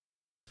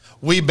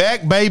We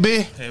back,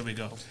 baby. Here we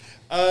go.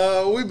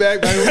 We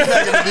back, baby. We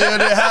back in the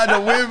building. How the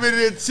women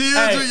and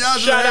children. Hey,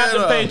 shout out to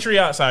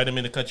Patreon. Sorry, I didn't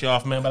mean to cut you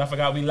off, man, but I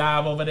forgot we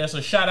live over there.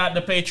 So shout out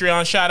to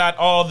Patreon. Shout out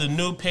all the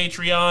new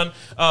Patreon.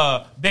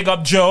 Big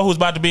up Joe, who's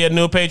about to be a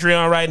new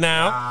Patreon right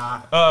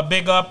now.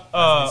 Big up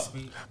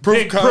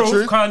Proof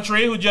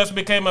Country, who just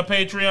became a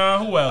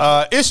Patreon. Who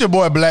else? It's your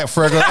boy Black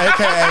Friggle,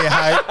 a.k.a.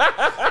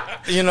 Hype.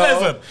 You know,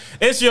 listen,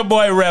 it's your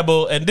boy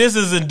Rebel, and this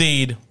is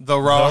indeed the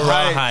Raw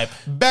Hype.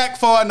 Back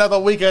for another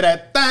week of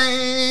that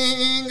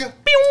thing.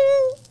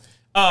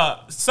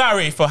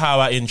 Sorry for how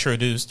I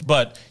introduced,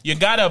 but you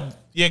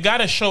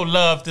gotta show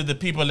love to the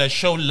people that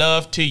show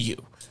love to you.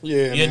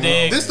 Yeah, you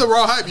dig? This is the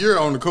Raw Hype year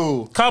on the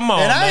cool. Come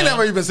on, and I ain't man.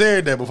 never even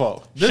said that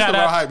before. This is the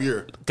Raw Hype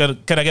year. Can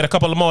I get a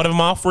couple more of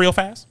them off real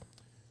fast?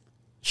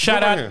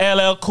 Shout out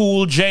LL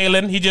Cool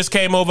Jalen. He just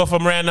came over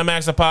from Random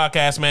Acts of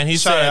Podcast, man. He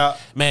said,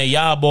 man,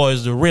 y'all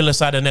boys the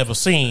realest I'd have never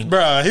seen.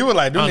 Bruh, he was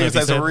like, them niggas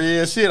said some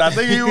real shit. I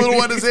think he was the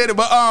one that said it.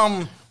 But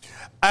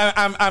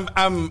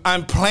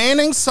I'm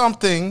planning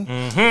something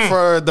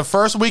for the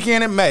first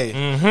weekend in May,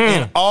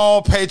 and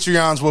all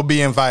Patreons will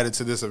be invited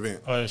to this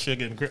event. Oh, shit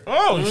getting crazy.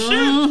 Oh,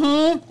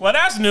 shit. Well,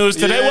 that's news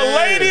today. Yeah. Well,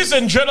 ladies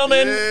and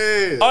gentlemen,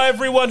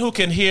 everyone who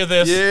can hear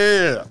this.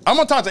 Yeah. I'm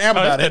going to talk to Amp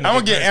about it. I'm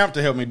going to get Amp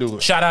to help me do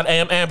it. Shout out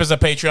Amp. Amp is a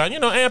Patreon. You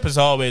know, Amp has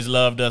always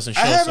loved us and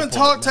showed I haven't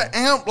support, talked to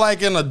Amp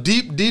like in a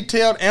deep,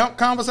 detailed Amp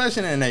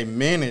conversation in a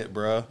minute,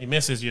 bro. He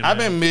misses you, man. I've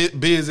been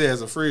busy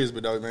as a frisbee,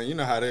 though, man. You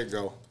know how that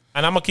go.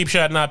 And I'm going to keep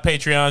shouting out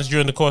Patreons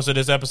during the course of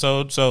this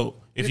episode. So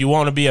if you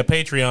want to be a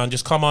Patreon,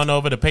 just come on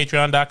over to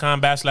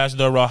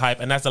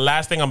patreon.com/TheRawHype. And that's the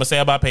last thing I'm going to say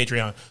about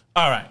Patreon.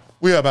 All right.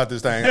 We about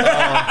this thing.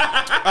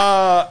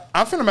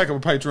 I'm finna make up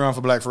a Patreon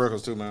for Black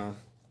Freckles too, man.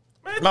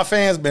 My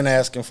fans been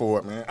asking for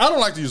it, man. I don't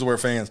like to use the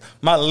word fans.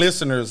 My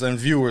listeners and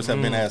viewers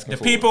have been asking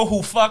for it. The people who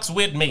fucks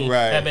with me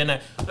have been...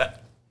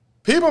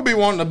 people be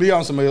wanting to be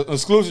on some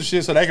exclusive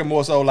shit so they can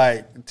more so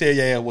like tell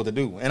your ass what to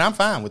do. And I'm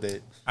fine with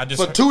that.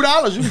 For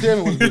 $2, you can tell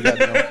me what to do,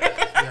 goddamn.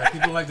 Yeah,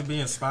 people like to be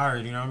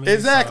inspired, you know what I mean?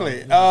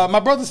 Exactly. So, my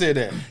brother said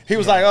that. He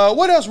was like,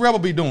 what else Rebel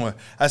be doing?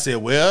 I said,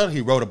 well,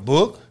 he wrote a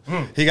book.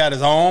 He got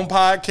his own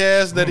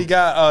podcast that he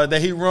got that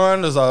he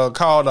runs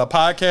called a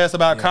podcast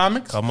about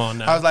comics. Come on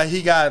now. I was like,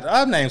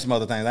 I've named some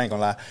other things, I ain't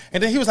gonna lie.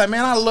 And then he was like,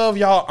 man, I love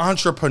y'all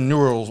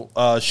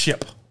entrepreneurial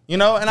ship. You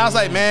know, and I was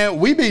like, man,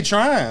 we be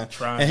trying.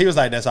 And he was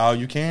like, that's all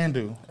you can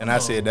do. And I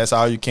said, that's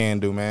all you can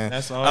do, man.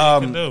 That's all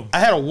you can do. I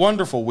had a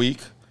wonderful week.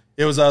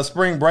 It was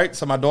spring break,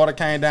 so my daughter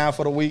came down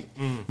for the week.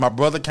 My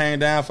brother came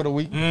down for the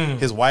week.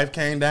 His wife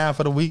came down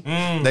for the week.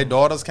 Their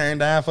daughters came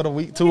down for the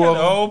week. Two of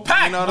them. Whole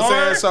pack, you know what I'm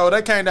saying? So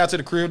they came down to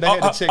the crib. They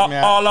had to check me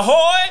out. All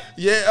ahoy!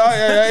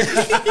 Yeah,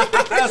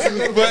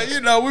 But you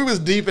know, we was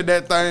deep in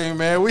that thing,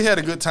 man. We had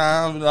a good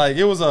time. Like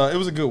it was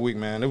a good week,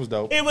 man. It was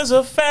dope. It was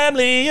a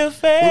family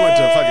affair. We went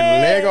to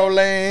fucking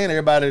Legoland.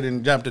 Everybody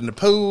then jumped in the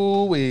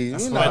pool. We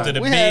went to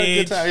the beach. Had a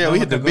good time. Yeah, we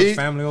hit the beach.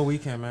 Family all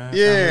weekend, man.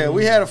 Yeah,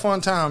 we had a fun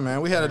time,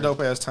 man. We had a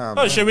dope ass time.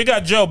 Oh shit, we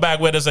got Joe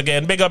back with us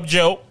again. Big up,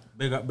 Joe.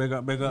 Big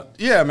up.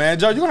 Yeah, man.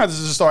 Joe, you're going to have to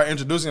just start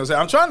introducing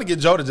yourself. I'm trying to get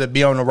Joe to just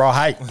be on the Raw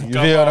Hype. You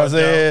feel what I'm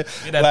saying?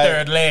 Get that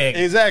third leg.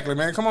 Exactly,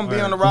 man. Come on, be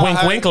on the Raw Hype.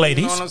 Wink, wink,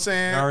 ladies. You know what I'm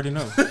saying? I already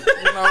know.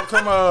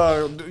 Come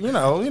on. You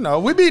know,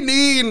 we be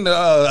needing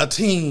a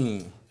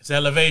team. It's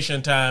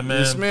elevation time, man.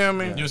 You smell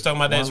me? You was talking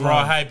about this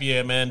Raw Hype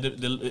year, man.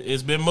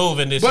 It's been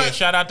moving this year.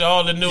 Shout out to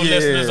all the new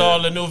listeners,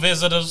 all the new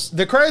visitors.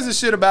 The crazy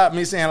shit about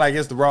me saying like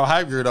it's the Raw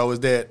Hype year, though, is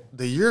that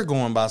the year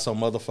going by so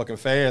motherfucking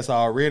fast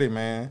already,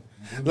 man.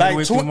 Like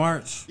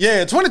March.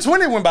 Yeah,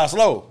 2020 went by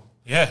slow.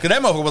 Yeah. Because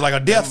that motherfucker was like a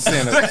death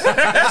sentence.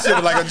 That shit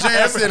was like a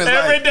jail sentence.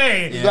 Every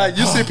day. Yeah. Like,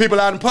 you see people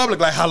out in public,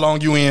 like, how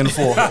long you in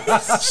for?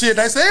 Shit,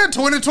 they said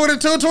 2022,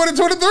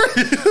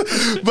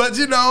 2023. But,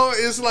 you know,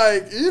 it's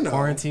like, you know.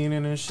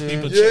 Quarantining and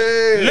shit.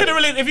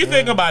 Literally, if you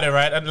think about it,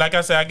 right? Like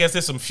I said, I guess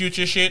there's some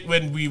future shit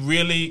when we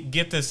really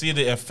get to see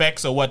the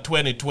effects of what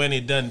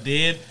 2020 done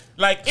did.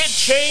 Like, it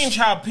changed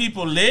how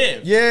people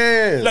live.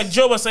 Yeah. Like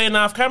Joe was saying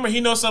off camera, he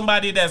knows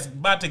somebody that's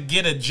about to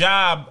get a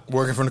job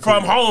working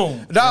from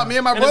home. Dog, me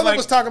and my brother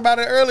was talking about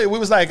it earlier. We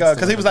was like,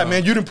 because he was like,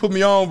 man, you didn't put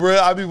me on, bro.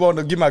 I be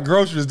wanting to get my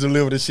groceries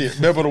delivered and shit.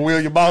 Remember the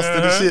William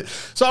Boston and shit.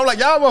 So I'm like,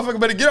 y'all motherfucker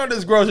better get on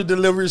this grocery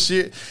delivery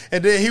shit.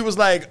 And then he was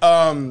like,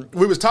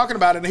 we was talking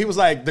about it, and he was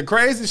like, the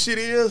crazy shit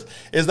is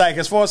like,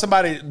 as far as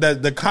somebody,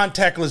 the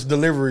contactless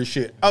delivery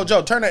shit. Oh,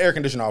 Joe, turn the air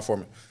conditioner off for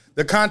me.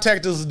 The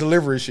contactless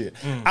delivery shit.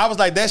 I was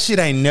like, that shit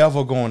ain't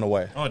never going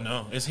away. Oh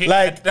no, it's here.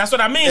 Like, that's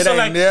what I mean. It so ain't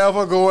like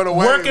never going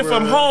away. Working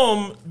from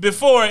home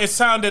before, it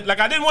sounded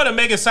like I didn't want to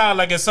make it sound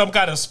like it's some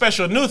kind of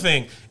special new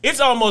thing. It's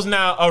almost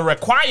now a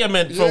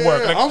requirement for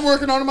work. Like, I'm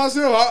working on it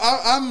myself.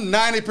 I'm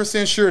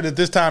 90% sure that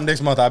this time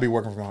next month I'll be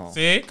working from home.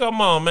 See,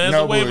 come on, man. It's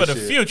a wave of the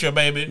future,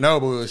 baby.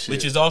 No bullshit.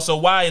 Which is also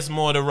why it's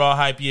more the Raw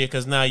Hype year,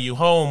 because now you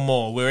home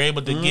more. We're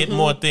able to get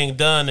more things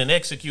done and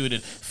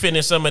executed.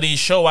 Finish some of these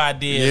show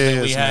ideas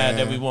that we had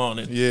that we wanted.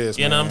 Yes,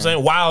 you know what I'm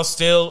saying? While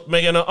still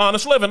making an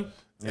honest living.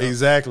 Yep.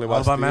 Exactly. All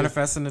about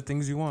manifesting the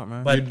things you want,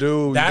 man. But you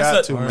do.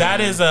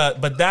 That is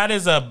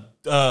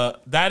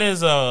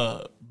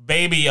a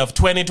baby of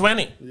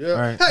 2020. Yeah.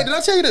 Right. Hey, did I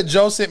tell you that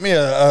Joe sent me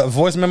a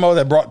voice memo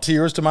that brought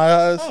tears to my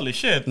eyes? Holy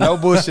shit. No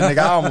bullshit, nigga.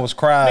 I almost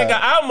cried.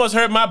 Nigga, I almost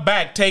hurt my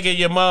back taking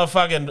your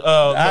motherfucking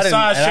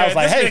massage chair. I was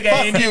like, this hey, nigga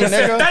fuck ain't you, even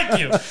nigga. said thank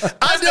you. This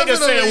nigga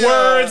said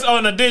words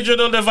on a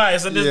digital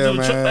device. And this dude,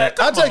 man,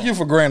 I take you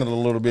for granted a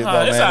little bit, though,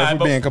 man. If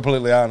we're being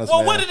completely honest,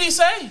 well, what did he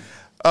say?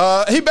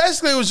 He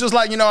basically was just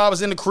like, I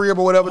was in the crib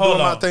or whatever doing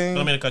my thing.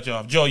 Don't mean to cut you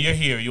off. Joe, you're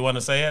here. You want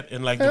to say it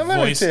in like the voice?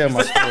 Let me tell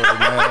my story,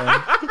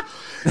 man.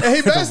 And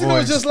he basically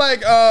was just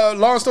like,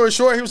 long story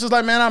short, he was just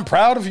like, man, I'm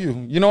proud of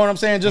you. You know what I'm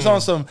saying? Just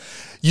on some,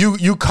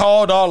 you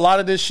called a lot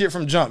of this shit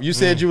from jump. You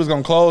said you was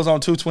going to close on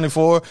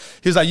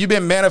 2/24. He was like, you've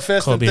been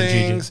manifesting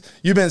things.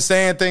 You've been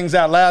saying things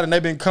out loud and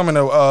they've been coming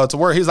to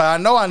work. He's like,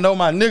 I know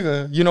my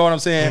nigga. You know what I'm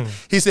saying?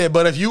 He said,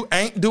 but if you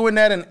ain't doing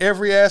that in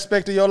every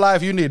aspect of your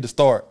life, you need to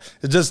start.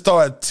 Just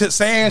start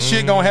saying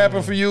shit going to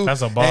happen for you.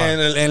 That's a bar.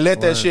 And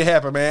let that shit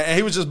happen, man. And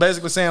he was just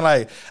basically saying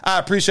like, I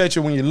appreciate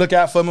you when you look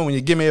out for me, when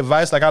you give me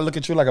advice. Like I look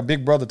at you like a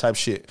big brother type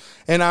shit.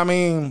 And I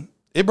mean,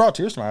 it brought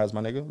tears to my eyes, my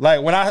nigga.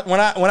 Like when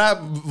I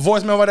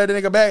voice memo that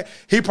nigga back,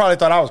 he probably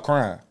thought I was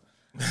crying.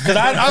 Cause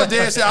I was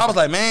dead set. I was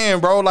like, man,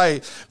 bro,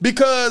 like,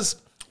 because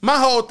my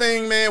whole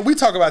thing, man, we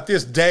talk about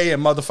this day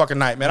and motherfucking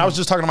night, man. I was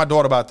just talking to my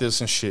daughter about this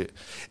and shit.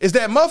 Is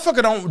that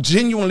motherfucker don't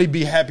genuinely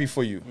be happy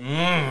for you.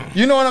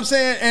 You know what I'm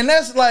saying? And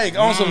that's like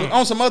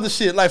on some other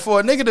shit. Like for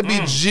a nigga to be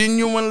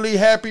genuinely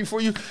happy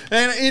for you,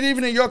 and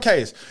even in your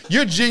case,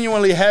 you're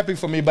genuinely happy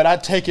for me, but I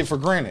take it for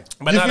granted.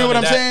 But you feel what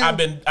I'm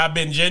saying? I've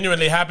been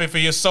genuinely happy for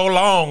you so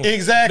long.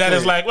 Exactly. That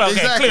it's like, well,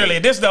 okay, clearly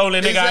this is the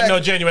only nigga I know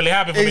genuinely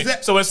happy for me.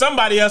 So when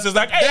somebody else is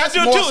like, hey, that's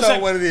I do more too. so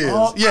like, what it is.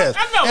 Yes.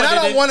 I know and what I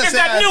don't want to say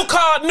that new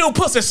car, new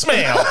pussy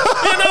smell.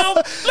 You know?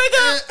 Like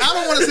I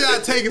don't want to say I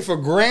take it for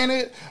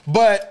granted,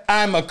 but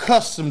I'm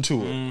accustomed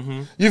to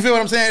it. You feel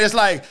what I'm saying? It's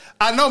like,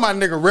 I know my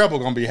nigga Rebel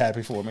gonna be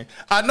happy for me.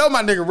 I know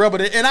my nigga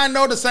Rebel, and I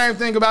know the same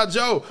thing about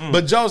Joe,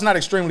 but Joe's not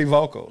extremely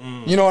vocal.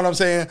 You know what I'm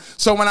saying?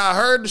 So when I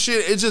heard the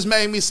shit, it just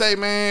made me say,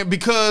 man,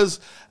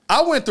 because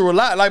I went through a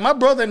lot. Like my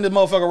brother in this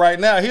motherfucker right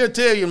now, he'll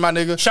tell you, my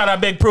nigga. Shout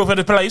out Big Proof of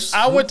the place.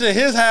 I went to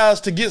his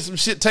house to get some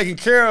shit taken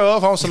care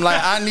of on some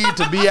like, I need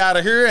to be out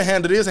of here and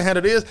handle this and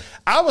handle this.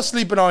 I was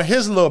sleeping on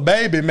his little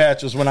baby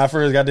mattress when I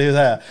first got to his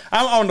house.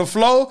 I'm on the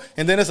floor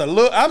and then I'm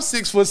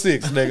 6'6",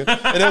 nigga.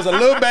 And there's a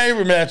little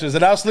baby mattress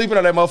and I was sleeping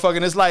on that motherfucker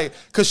and it's like,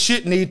 cause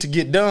shit need to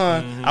get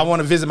done. I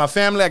want to visit my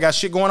family. I got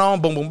shit going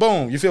on. Boom, boom,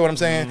 boom. You feel what I'm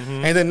saying?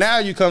 And then now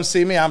you come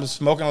see me. I'm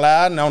smoking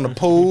loud and on the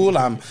pool.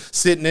 I'm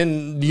sitting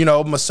in,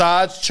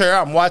 massage chair.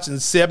 I'm watching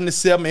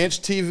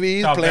 77-inch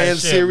TVs, playing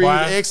Series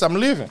X. I'm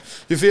living.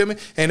 You feel me?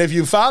 And if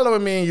you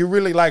following me and you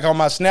really like on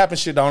my Snap and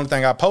shit, the only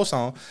thing I post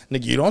on,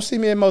 nigga, you don't see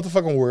me at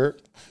motherfucking work.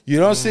 You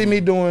don't see me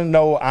doing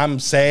I'm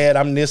sad,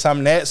 I'm this,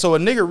 I'm that. So a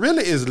nigga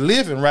really is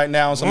living right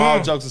now on some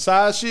all jokes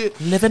aside shit.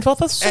 Living for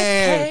the sick.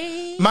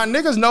 And my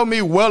niggas know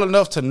me well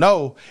enough to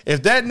know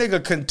if that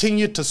nigga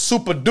continue to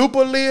super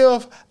duper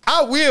live,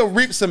 I will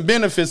reap some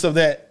benefits of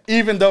that,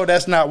 even though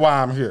that's not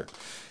why I'm here.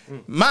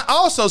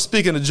 Also,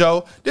 speaking of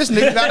Joe, this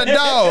nigga got a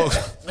dog.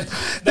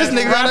 This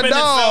nigga got a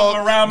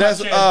dog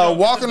that's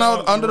walking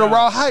under the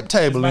raw hype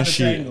table and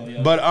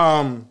shit.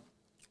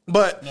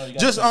 But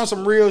just on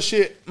some real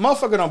shit,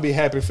 motherfucker don't be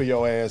happy for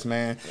your ass,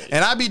 man.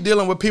 And I be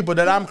dealing with people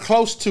that I'm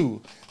close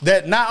to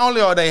that not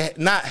only are they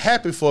not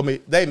happy for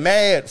me, they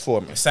mad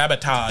for me.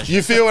 Sabotage.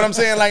 You feel what I'm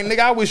saying? Like, nigga,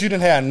 I wish you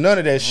didn't have none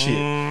of that shit.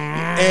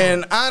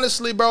 And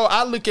honestly, bro,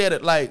 I look at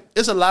it like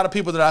it's a lot of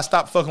people that I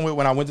stopped fucking with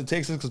when I went to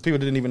Texas because people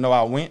didn't even know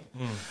I went.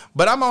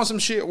 But I'm on some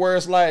shit where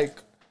it's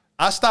like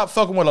I stopped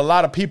fucking with a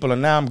lot of people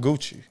and now I'm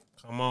Gucci.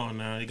 Come on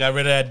now. You got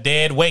rid of that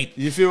dead weight.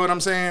 You feel what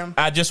I'm saying?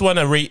 I just want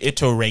to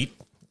reiterate.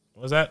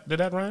 Did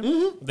that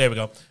rhyme? There we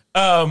go.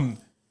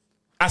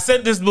 I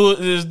sent this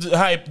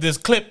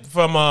clip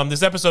from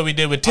this episode we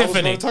did with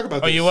Tiffany. Talk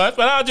about this. You was?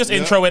 But I'll just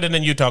intro it and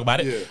then you talk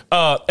about it.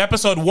 Yeah.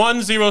 Episode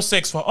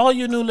 106 for all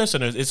you new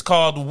listeners. It's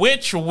called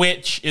Which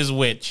Witch is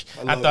Which.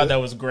 I thought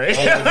that was great.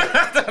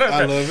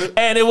 I love it.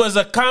 And it was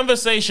a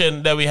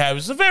conversation that we had. It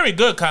was a very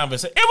good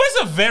conversation. It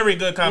was a very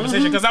good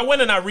conversation because I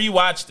went and I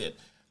rewatched it.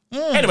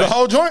 Anyway, the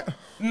whole joint?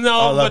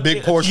 No, but a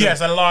big portion. Yes,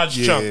 a large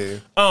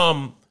chunk.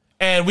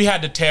 And we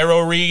had the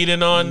tarot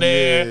reading on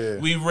there.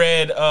 We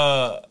read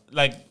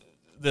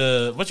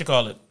what you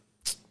call it?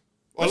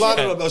 A lot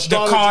of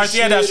the cards,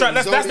 shit, that's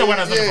the one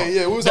I was looking for.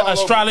 Yeah, the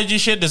astrology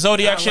shit, the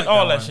zodiac shit,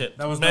 all that shit.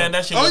 That was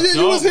that shit. Oh yeah,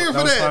 you was here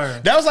for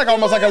that. That was like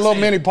almost like a little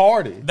mini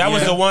party. That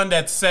was the one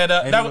that set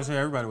up. That was here.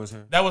 Everybody was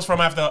here. That was from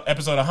after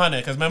episode 100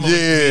 because remember we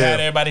had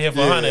everybody here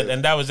for 100,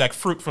 and that was like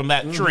fruit from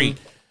that tree.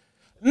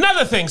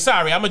 Another thing,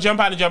 sorry, I'm gonna jump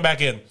out and jump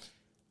back in.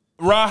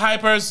 Raw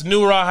hypers,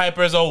 new raw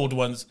hypers, old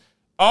ones.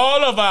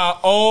 All of our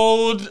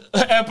old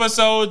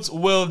episodes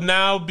will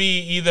now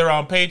be either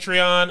on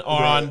Patreon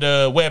or on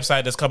the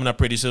website that's coming up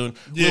pretty soon.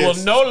 Yes. We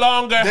will no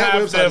longer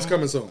have them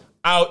coming soon.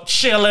 Out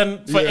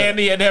chilling for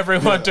any and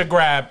everyone to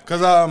grab.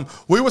 Because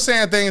we were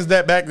saying things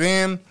that back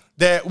then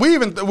that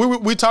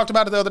we talked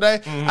about it the other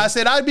day. I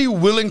said I'd be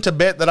willing to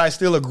bet that I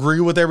still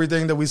agree with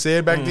everything that we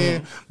said back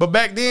then. But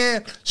back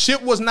then,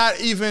 shit was not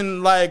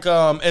even like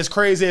as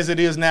crazy as it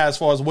is now as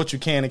far as what you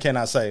can and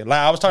cannot say. Like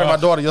I was talking to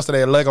my daughter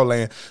yesterday at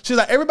Legoland. She's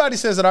like, everybody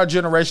says that our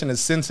generation is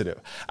sensitive.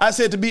 I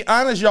said, to be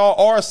honest, y'all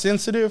are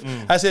sensitive.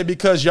 I said,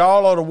 because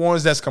y'all are the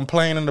ones that's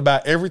complaining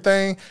about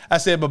everything. I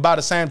said, but by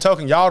the same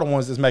token, y'all the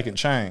ones that's making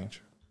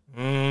change.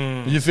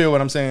 You feel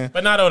what I'm saying?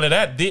 But not only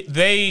that,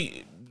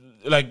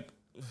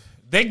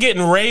 they're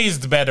getting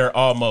raised better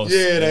almost.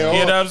 Yeah, they are. You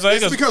know what I'm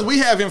saying? It's because we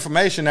have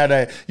information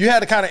nowadays. You have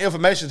the kind of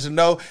information to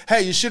know,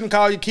 hey, you shouldn't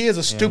call your kids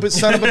a stupid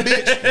son of a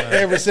bitch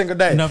every single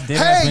day.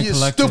 Hey, you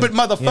stupid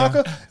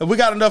motherfucker. And we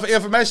got enough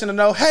information to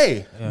know,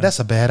 hey, that's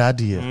a bad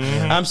idea.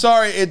 I'm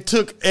sorry it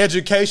took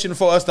education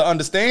for us to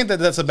understand that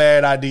that's a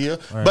bad idea,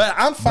 but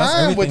I'm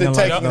fine with it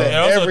taking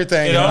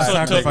everything. It also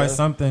sacrifice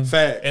something.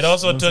 Facts. It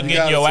also took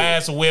getting your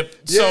ass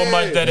whipped so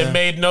much that it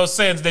made no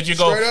sense that you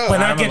go,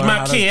 when I get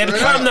my kid,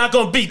 I'm not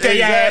going to beat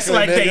their ass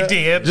like they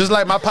did. Just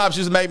like my pops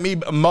used to make me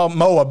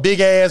mow a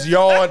big ass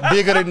yard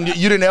bigger than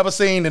you didn't ever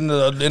seen in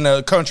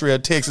the country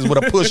of Texas with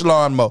a push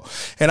lawnmower.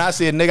 And I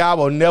said, nigga, I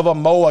will never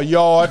mow a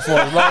yard for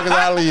as long as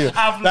I live.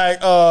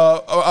 Like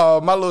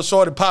my little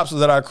shorty pops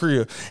was at our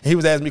crib. And he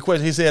was asking me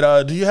questions. He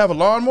said, do you have a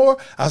lawnmower?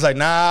 I was like,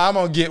 nah, I'm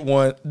gonna get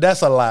one.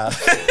 That's a lie.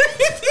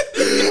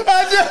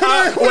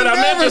 What I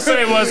meant to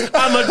say was,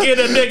 I'm going to get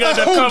a nigga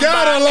to come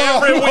by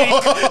every week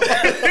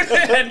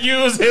and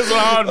use his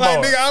lawnmower.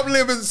 Like, nigga, I'm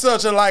living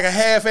such a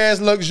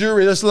half-ass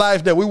luxurious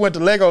life that we went to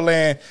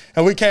Legoland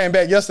and we came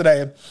back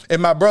yesterday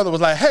and my brother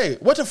was like, hey,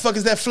 what the fuck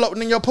is that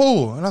floating in your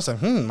pool? And I was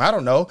like, I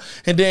don't know.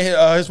 And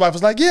then his wife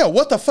was like, yeah,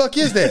 what the fuck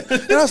is that?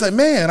 And I was like,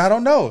 man, I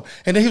don't know.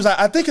 And then he was like,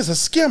 I think it's a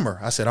skimmer.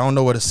 I said, I don't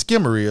know what a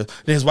skimmer is.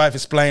 Then his wife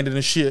explained it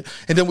and shit.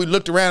 And then we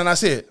looked around and I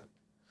said,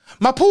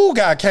 my pool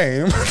guy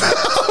came.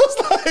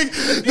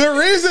 The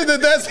reason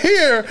that's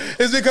here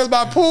is because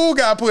my pool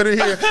got put in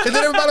here. And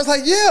then everybody was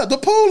like, yeah, the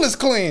pool is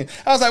clean.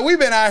 I was like, we've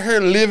been out here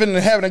living and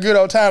having a good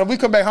old time. We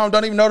come back home,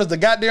 don't even notice the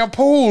goddamn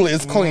pool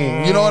is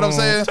clean. You know what I'm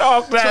saying?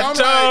 Talk that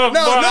talk,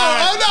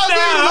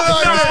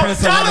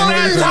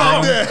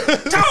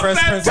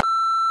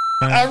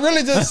 I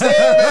really just said,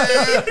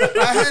 man,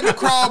 I had to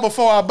crawl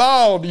before I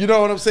balled. You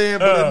know what I'm saying?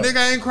 But a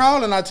nigga ain't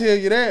crawling, I tell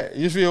you that.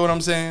 You feel what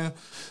I'm saying?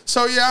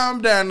 So, yeah,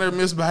 I'm down there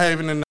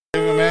misbehaving in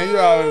man, you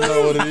already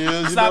know what it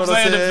is. You Stop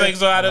saying the things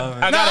so I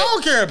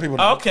don't care if people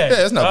know. Okay.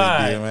 Yeah, it's no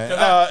big deal, man.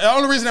 The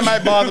only reason it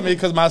might bother me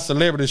because my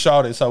celebrity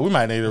shorted, so we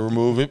might need to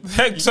remove it.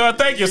 So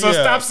thank you. So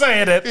stop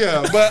saying it.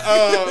 Yeah, but,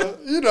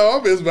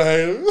 I'm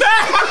misbehaving.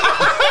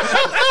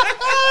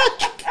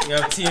 You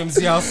have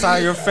TMZ outside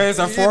your face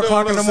at 4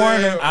 o'clock in the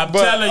morning. I'm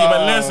telling you,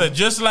 but listen,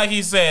 just like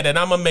he said, and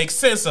I'm going to make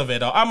sense of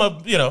it.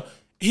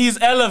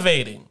 He's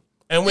elevating.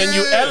 And when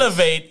you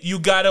elevate, you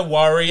gotta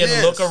worry and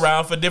look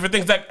around for different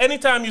things. Like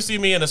anytime you see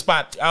me in a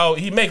spot,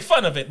 he make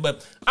fun of it,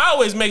 but I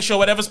always make sure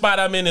whatever spot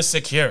I'm in is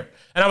secure.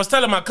 And I was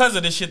telling my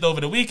cousin this shit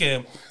over the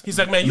weekend. He's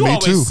like, man, you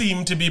always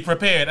seem to be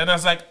prepared. And I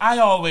was like, I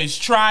always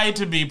try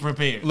to be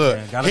prepared. Look,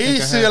 he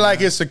feel like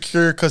it's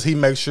secure because he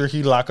makes sure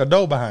he lock a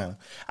door behind him.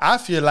 I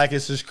feel like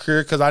it's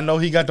secure because I know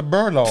he got the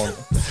burn on him.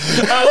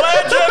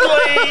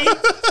 Allegedly.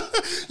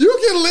 You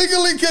can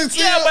legally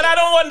conceal. Yeah, but I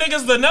don't want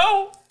niggas to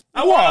know.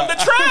 I want them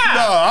to try.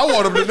 No, I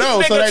want them to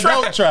know so they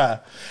don't try.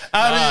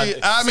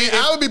 I mean,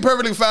 I would be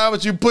perfectly fine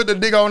with you putting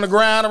the nigga on the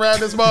ground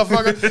around this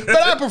motherfucker,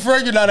 but I prefer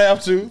you not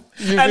have to.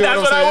 And that's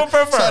what I would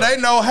prefer. So they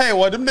know, hey,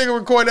 them nigga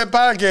record that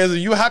podcast and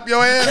you hop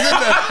your ass in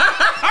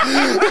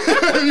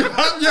there. You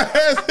hop your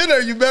ass in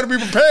there, you better be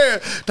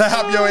prepared to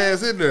hop your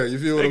ass in there. You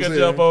feel what I'm saying?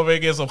 Jump over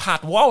and get some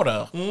hot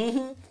water.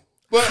 Mm-hmm.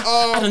 But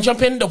I done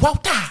jump in the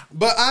water.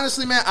 But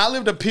honestly, man, I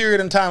lived a period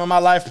in time in my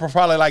life for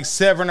probably like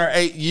 7 or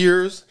 8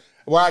 years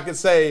where I could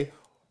say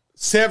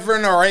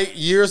 7 or 8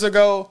 years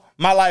ago,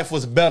 my life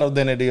was better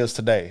than it is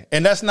today.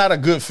 And that's not a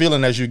good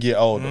feeling as you get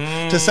older.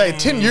 To say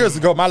 10 years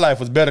ago, my life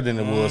was better than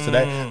it was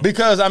today.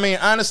 Because, I mean,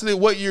 honestly,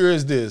 what year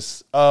is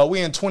this?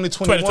 We in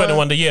 2021?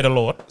 2021, the year of the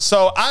Lord.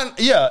 So,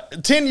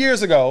 10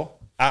 years ago,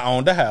 I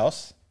owned a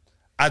house.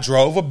 I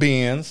drove a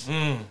Benz.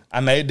 I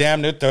made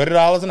damn near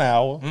 $30 an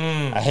hour.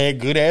 I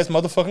had good ass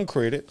motherfucking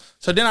credit.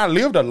 So then I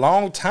lived a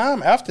long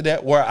time after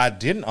that where I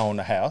didn't own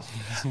the house.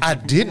 I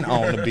didn't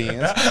own the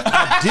Benz.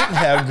 I didn't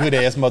have good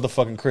ass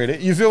motherfucking credit.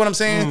 You feel what I'm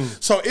saying?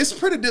 So it's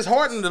pretty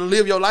disheartening to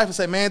live your life and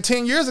say, man,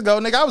 10 years ago,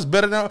 nigga, I was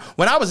better than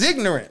when I was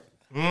ignorant.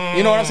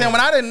 You know what I'm saying?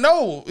 When I didn't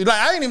know,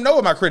 I didn't even know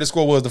what my credit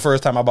score was the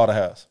first time I bought a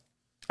house.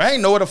 I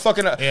didn't know what I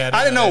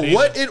didn't know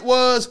what it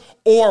was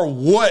or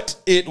what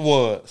it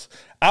was.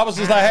 I was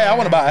just like, hey, I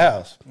want to buy a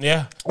house.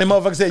 Yeah. And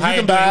motherfucker said, you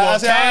can buy a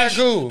house. I said,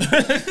 all right,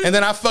 cool. And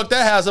then I fucked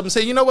that house up and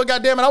said, you know what,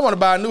 goddamn it, I want to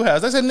buy a new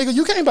house. I said, nigga,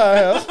 you can't buy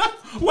a house.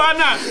 Why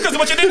not? Because of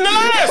what you did in the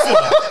last one.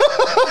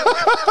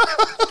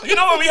 You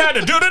know what we had to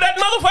do to that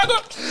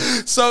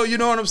motherfucker? So, you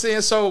know what I'm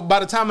saying? So,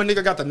 by the time a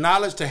nigga got the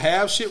knowledge to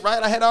have shit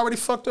right, I had already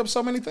fucked up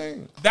so many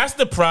things. That's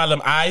the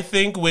problem, I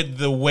think, with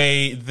the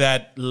way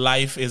that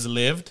life is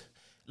lived.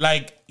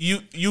 Like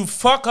you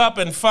fuck up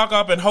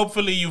and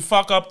hopefully you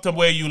fuck up to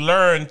where you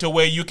learn to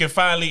where you can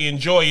finally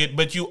enjoy it,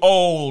 but you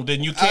old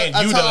and you can't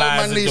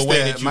utilize it the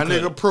way that you my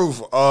could. nigga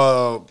Proof,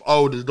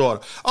 oldest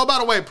daughter. Oh, by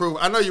the way, Proof,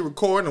 I know you're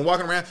recording and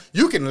walking around.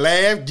 You can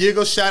laugh,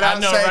 giggle, shout out, I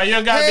know, and say, right?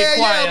 You gotta be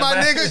quiet, my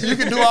man. nigga. You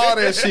can do all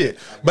that shit.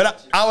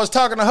 But I was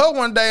talking to her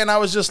one day and I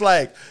was just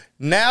like,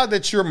 now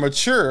that you're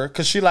mature,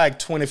 because she like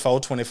 24,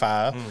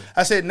 25,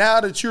 I said,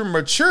 now that you're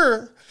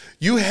mature,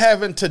 you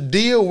having to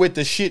deal with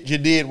the shit you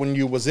did when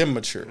you was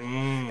immature.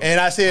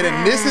 And I said,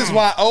 and this is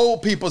why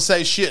old people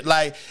say shit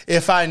like,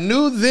 if I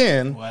knew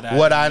then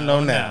what I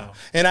know now.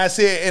 And I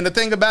said, and the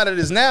thing about it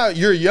is now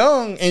you're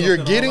young and you're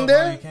getting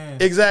there.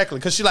 Exactly.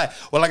 Because she like,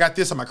 well, I got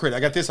this on my credit.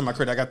 I got this on my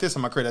credit. I got this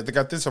on my credit. I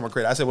got this on my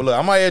credit. I said, well, look,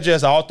 I'm going to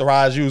just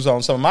authorize use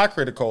on some of my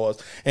credit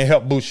cards and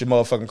help boost your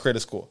motherfucking credit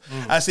score.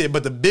 I said,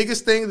 but the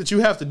biggest thing that you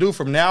have to do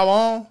from now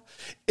on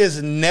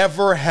is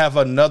never have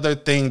another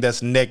thing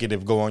that's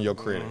negative go on your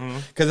credit.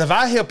 Because if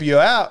I help you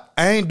out,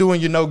 I ain't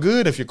doing you no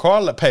good if your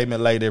car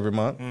payment late every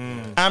month.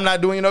 I'm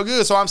not doing you no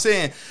good. So I'm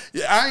saying,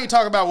 I ain't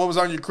talking about what was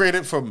on your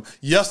credit from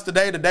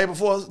yesterday, the day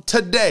before,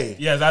 today.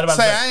 Yeah, that's about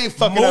say I ain't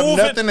fucking up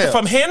nothing else.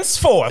 From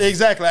henceforth.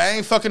 Exactly. I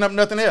ain't fucking up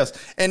nothing else.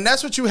 And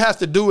that's what you have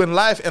to do in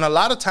life. And a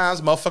lot of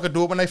times, motherfuckers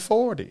do it when they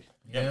 40.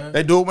 Yeah.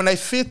 They do it when they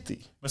 50.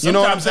 But you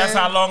know what I'm sometimes saying? that's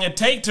how long it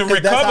takes to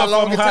recover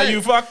from how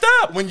you fucked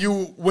up. When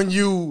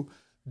you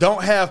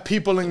don't have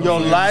people in your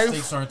life.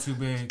 Mistakes aren't too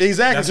big.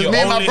 Exactly. Because me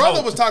and my brother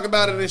hope. was talking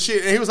about it and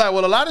shit. And he was like,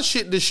 well, a lot of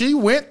shit that she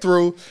went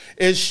through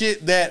is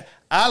shit that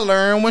I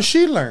learned when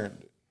she learned.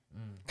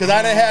 Because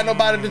I didn't have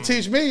nobody to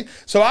teach me.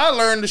 So I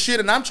learned the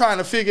shit and I'm trying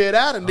to figure it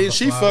out. And then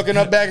she fucking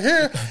up back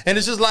here. And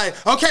it's just like,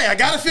 okay, I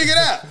got to figure it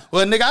out.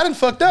 Well, nigga, I done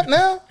fucked up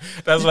now.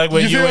 That's like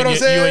when you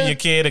and your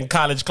kid in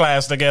college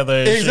class together.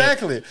 And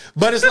exactly. Shit.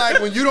 But it's like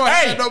when you don't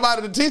have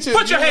nobody to teach you.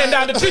 Put your hand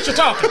down, the teacher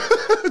talking.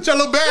 With your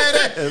little bad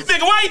ass.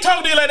 Nigga, why you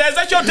talking to you like that? Is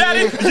that your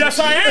daddy? Yes,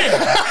 I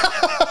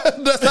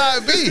am. That's how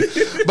it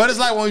be. But it's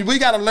like when we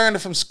got to learn it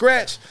from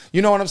scratch.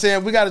 You know what I'm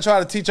saying? We got to try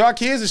to teach our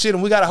kids and shit.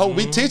 And we got to hope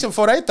we teach them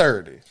before they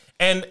 30.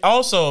 And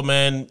also,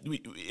 man,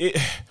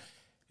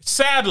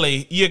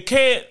 sadly, you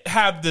can't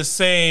have the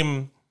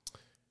same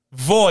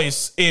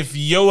voice if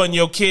you and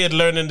your kid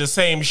learning the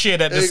same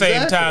shit at the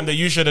same time that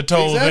you should have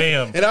told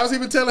them. And I was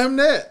even telling him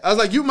that. I was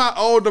like, you my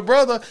older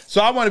brother, so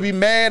I want to be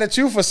mad at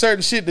you for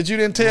certain shit that you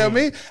didn't tell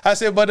me. I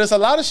said, but there's a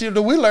lot of shit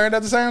that we learned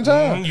at the same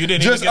time. You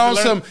didn't just even on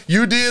some,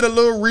 you did a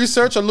little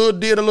research, did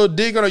a little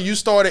digging, or you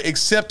started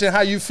accepting how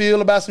you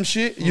feel about some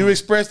shit. You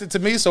expressed it to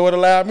me, so it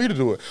allowed me to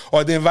do it.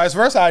 Or then vice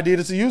versa, I did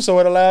it to you, so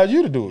it allowed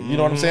you to do it. You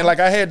know what I'm saying? Like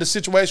I had the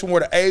situation where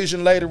the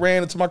Asian lady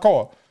ran into my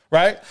car.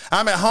 Right?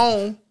 I'm at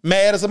home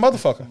mad as a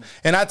motherfucker.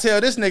 And I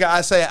tell this nigga,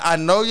 I say, I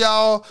know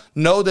y'all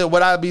know that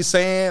what I be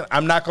saying,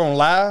 I'm not going to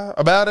lie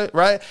about it,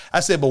 right?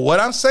 I said, but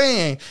what I'm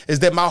saying is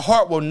that my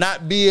heart will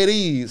not be at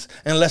ease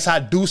unless I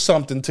do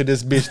something to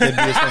this bitch that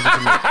did something to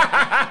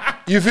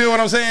me. You feel what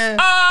I'm saying?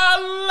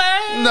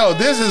 No,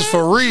 this is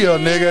for real,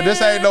 nigga.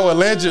 This ain't no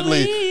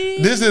allegedly.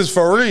 This is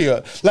for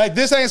real. Like,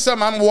 this ain't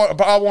something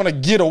I want to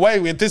get away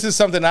with. This is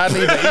something I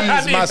need to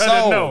ease my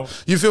soul.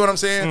 You feel what I'm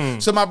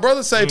saying? So my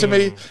brother say to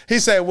me, he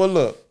said, well,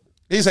 look.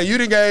 He said, you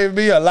done gave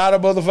me a lot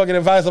of motherfucking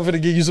advice. I'm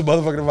finna give you some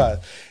motherfucking advice.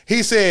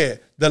 He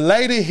said, the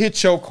lady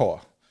hit your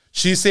car.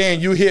 She saying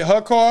you hit her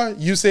car.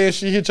 You said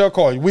she hit your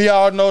car. We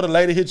all know the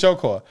lady hit your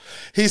car.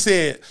 He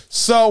said,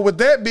 so with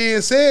that being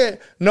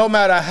said, no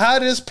matter how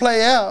this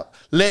play out,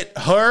 let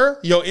her,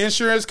 your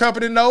insurance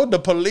company know, the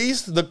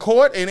police, the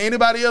court, and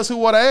anybody else who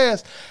want to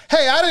ask,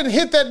 hey, I didn't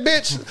hit that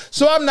bitch,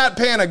 so I'm not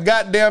paying a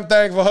goddamn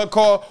thing for her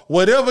car.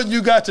 Whatever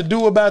you got to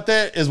do about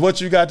that is what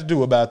you got to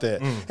do about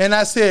that. And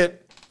I said,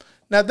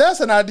 now that's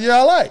an idea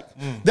I like.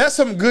 That's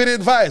some good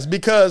advice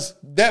because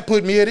that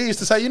put me at ease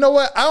to say, you know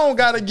what? I don't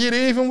got to get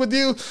even with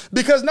you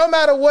because no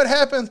matter what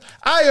happens,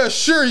 I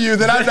assure you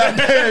that I'm not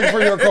paying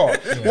for your car.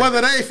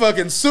 Whether they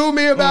fucking sue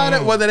me about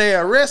it, whether they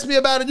arrest me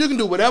about it, you can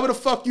do whatever the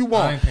fuck you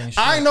want.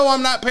 I know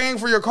I'm not paying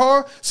for your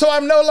car, so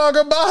I'm no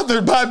longer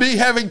bothered by me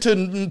having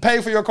to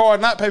pay for your car or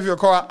not pay for your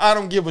car. I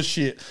don't give a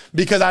shit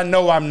because I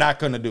know I'm not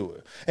going to do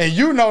it. And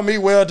you know me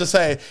well to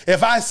say,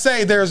 if I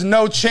say there's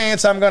no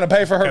chance I'm going to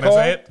pay for her car. I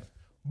say it?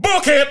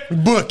 Book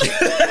it. Book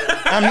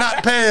it. I'm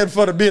not paying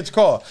for the bitch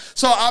car.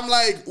 So I'm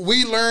like,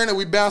 we learn and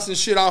we bouncing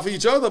shit off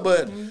each other,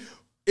 but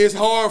it's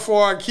hard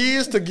for our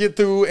kids to get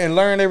through and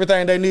learn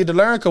everything they need to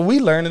learn because we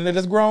learning it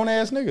as grown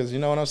ass niggas. You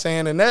know what I'm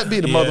saying? And that be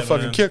the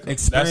motherfucking kicker.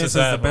 Experience is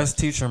the best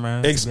teacher,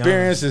 man.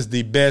 Experience is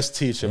the best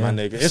teacher, my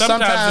nigga.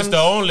 Sometimes it's the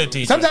only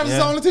teacher. Sometimes it's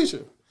the only teacher.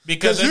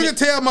 Because you can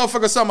tell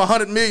motherfuckers something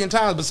 100 million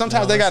times, but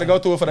sometimes they got to go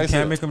through it for themselves.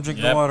 Can't make them drink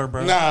the water,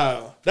 bro.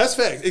 Nah, that's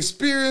fact.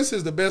 Experience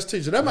is the best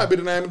teacher. That might be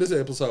the name of this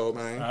episode,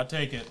 man. I'll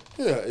take it.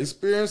 Yeah,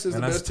 experience is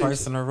the best teacher.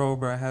 Twice in a row,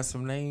 bro. I had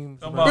some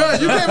names. Bro,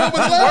 you came up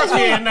with the last one.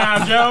 Work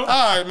now, Joe.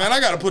 All right, man. I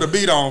got to put a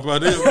beat on for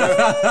this, bro.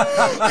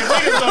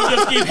 Niggas don't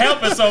just keep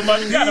helping so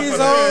much. You got to put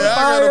I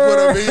got to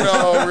put a beat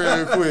on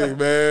real quick,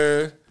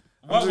 man.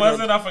 What was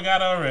it? I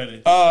forgot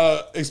already.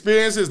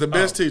 Experience is the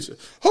best teacher.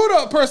 Who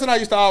the person I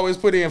used to always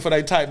put in for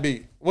that type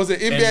beat? Was it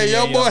NBA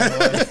Youngboy?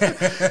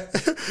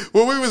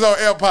 When we was on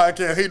Ep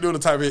podcast, he do the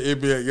type beat,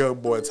 NBA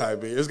Youngboy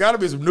type beat. It's got to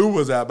be some new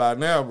ones out by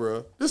now,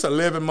 bro. This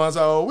 11 months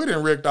old. We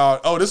didn't wreck all.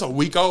 Oh, this a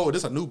week old.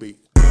 This a new beat.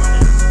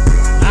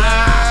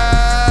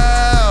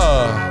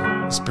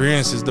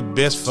 Experience is the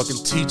best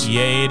fucking teacher.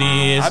 Yeah, it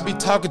is. I be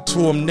talking to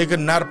him, nigga,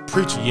 not a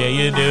preacher. Yeah,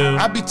 you do.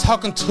 I be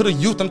talking to the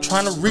youth. I'm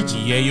trying to reach you.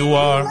 Yeah, you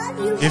are.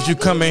 If you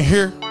come in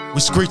here,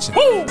 we screeching.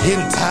 Woo!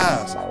 Hitting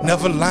ties,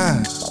 never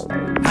lying.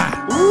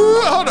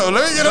 Ooh, hold on,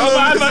 let me get a little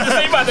I'm about to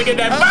say, you about to get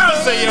that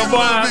bounce in your boy.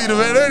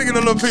 Let me get a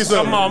little piece of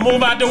it. Come on,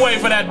 move out the way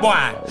for that boy.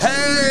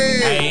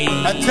 Hey,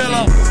 I tell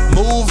him,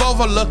 move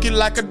over, looking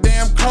like a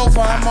damn clover.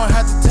 I'm gonna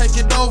have to take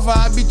it over.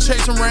 I be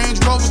chasing Range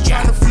Rovers,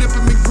 trying to flip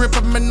him and grip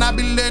him, and I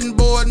be letting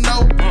boy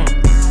know.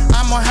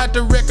 I'm gonna have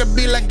to record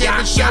be like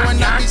every show,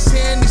 and I be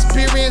seeing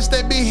experience,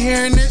 they be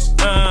hearing it,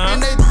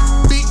 and they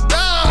be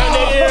down. And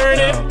they hearing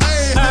it.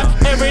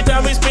 Every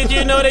time we spit,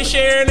 you know they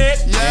sharing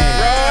it.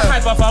 Yeah.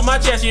 Hype up on my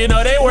chest, you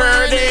know they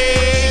word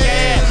it.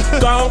 Yeah.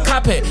 Go on,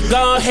 cop it. Go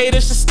on,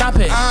 haters to stop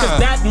it. Cause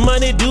that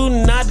money do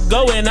not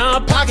go in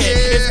our pocket.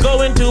 It's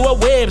going to a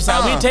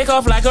website. We take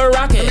off like a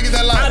rocket.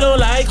 I don't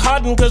like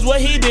Harden cause what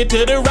he did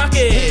to the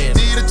Rockets. He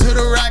did it to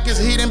the Rockets.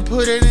 He didn't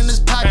put it in his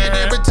pocket.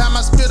 Every time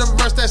I spit a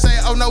verse, they say,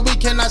 oh no, we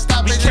cannot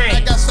stop it. And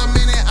I got so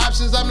many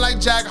options, I'm like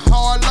Jack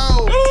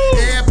Harlow.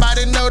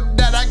 Everybody know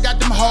that I got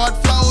them hard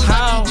flows.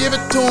 I can give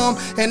it to them,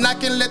 and I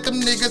can let them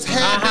niggas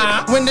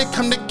have it. When they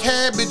come to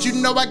cabbage, you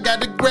know I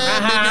gotta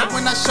grab it. And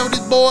when I show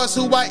these boys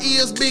who I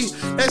is be,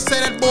 they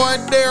say that boy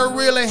there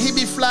real and he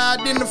be fly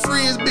in the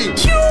frisbee.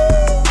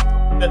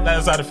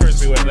 That's how the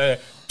frisbee went there.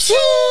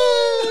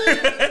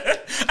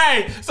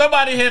 Hey,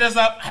 somebody hit us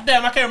up.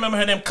 Damn, I can't remember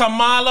her name.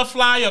 Kamala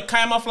Fly or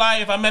Kaima Fly.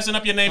 If I'm messing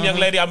up your name, young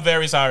lady, I'm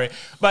very sorry.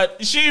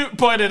 But she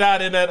pointed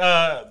out in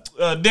that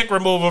dick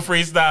removal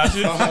freestyle.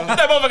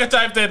 That motherfucker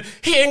typed in,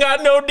 he ain't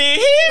got no D. And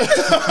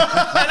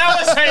I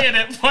was saying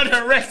it for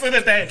the rest of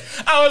the day.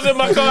 I was in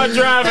my car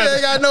driving. He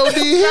ain't got no D.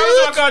 I was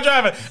in my car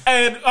driving,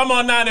 and I'm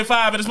on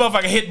 95, and this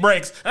motherfucker hit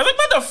brakes. I was like,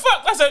 what the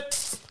fuck? I said,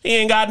 he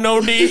ain't got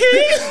no D.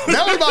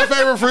 That was my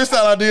favorite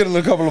freestyle I did in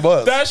a couple of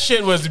months. That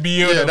shit was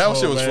beautiful. Yeah, that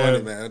shit was man.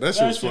 funny, man. That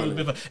shit was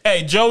funny.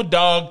 Hey, Joe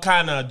Dog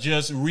kind of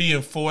just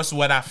reinforced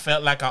what I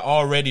felt like I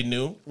already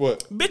knew.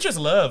 What? Bitches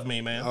love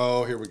me, man.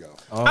 Oh, here we go.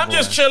 I'm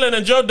just chilling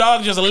and Joe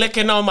Dog just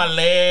licking on my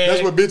leg.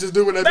 That's what bitches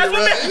do when they be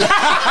rapping.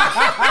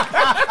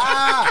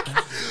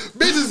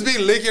 Bitches be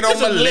licking on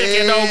my leg.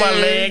 Licking on my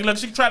leg. Look,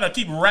 she trying to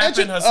keep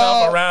wrapping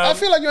herself around. I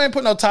feel like you ain't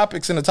put no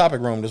topics in the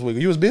topic room this week.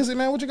 You was busy,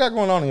 man. What you got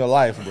going on in your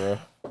life, bro?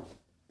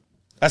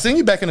 I seen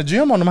you back in the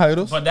gym on them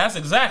haters. But that's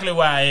exactly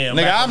why I am.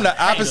 Nigga, I'm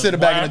the opposite of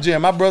back in the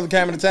gym. My brother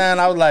came into town.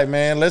 I was like,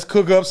 man, let's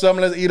cook up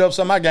something. Let's eat up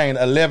something. I gained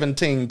 11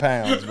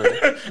 pounds, bro.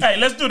 Hey,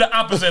 let's do the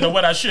opposite of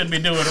what I should be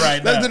doing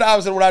right now. Let's do the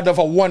opposite of what I done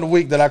for 1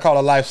 week that I call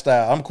a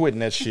lifestyle. I'm quitting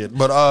that shit.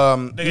 But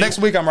next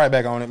week, I'm right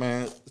back on it,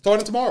 man.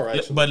 Starting tomorrow,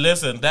 right? But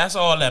listen, that's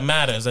all that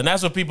matters. And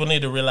that's what people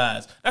need to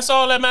realize. That's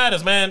all that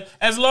matters, man.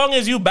 As long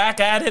as you back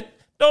at it,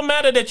 don't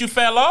matter that you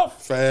fell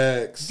off.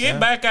 Facts. Get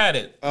back at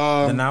it.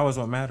 And now is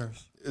what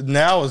matters.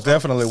 Now is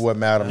definitely what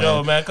matters, man.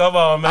 Yo, man, come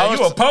on, man.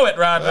 You a poet,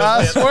 Rod.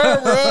 I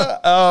swear, bro.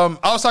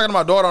 I was talking to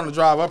my daughter on the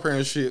drive up here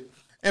and shit.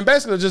 And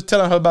basically just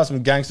telling her about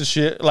some gangster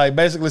shit. Like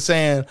basically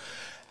saying,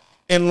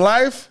 in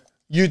life,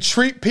 you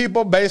treat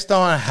people based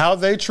on how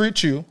they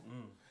treat you.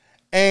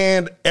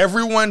 And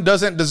everyone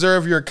doesn't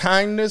deserve your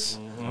kindness,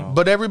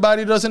 but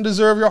everybody doesn't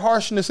deserve your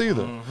harshness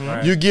either.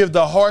 Right. You give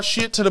the harsh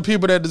shit to the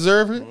people that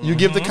deserve it. You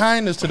give the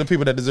kindness to the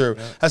people that deserve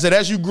it. I said,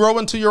 as you grow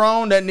into your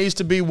own, that needs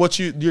to be what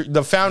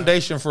the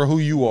foundation for who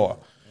you are.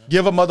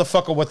 Give a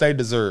motherfucker what they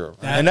deserve.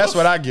 And that's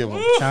what I give them.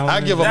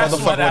 I give a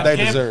motherfucker what they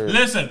deserve.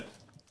 Listen.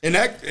 And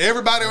that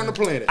everybody on the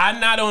planet. I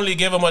not only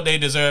give them what they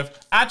deserve,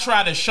 I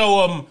try to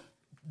show them,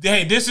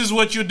 hey, this is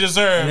what you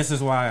deserve. And this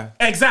is why.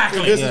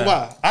 Exactly. This is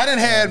why. I done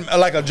had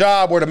like a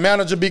job where the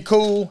manager be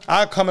cool.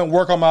 I come and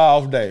work on my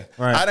off day.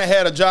 Right. I done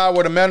had a job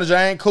where the manager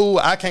ain't cool.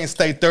 I can't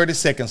stay 30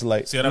 seconds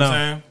late. See what I'm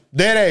saying?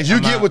 Dead ass. You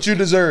get what you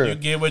deserve. You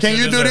get what Can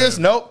you you deserve. do this?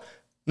 Nope.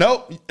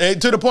 Nope.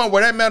 And to the point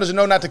where that manager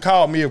know not to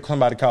call me if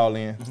somebody call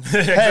in.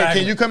 Exactly. Hey,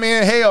 can you come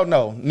in? Hell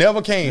no.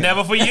 Never can.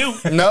 Never for you.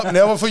 Nope,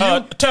 never for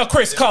you. Tell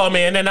Chris call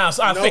me and then I'll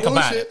think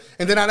about it.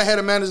 And then I done had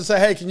a manager say,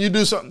 hey, can you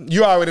do something?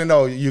 You already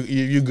know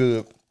you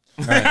good.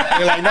 Right.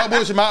 And like, no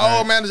bullshit. My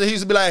old manager, he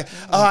used to be like,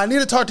 oh, I need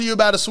to talk to you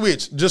about a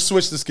switch. Just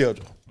switch the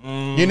schedule.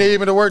 You need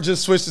me to work,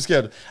 just switch the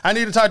schedule. I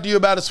need to talk to you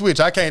about a switch.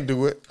 I can't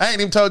do it. I ain't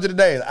even told you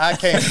today. I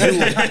can't do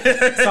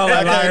it. Sound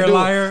like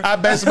liar. I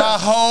base my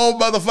whole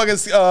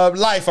motherfucking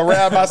life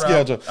around my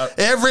schedule.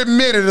 Every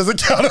minute is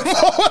accounted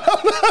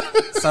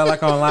for. Sound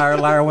like on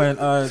Liar when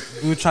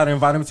we would try to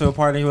invite him to a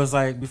party. He was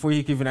like, before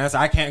he could even answer,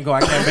 I can't go.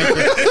 I can't make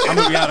it. I'm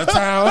going to be out of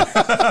town.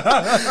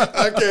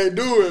 I can't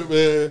do it,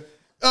 man.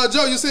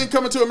 Joe, you seen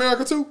Coming to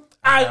America too?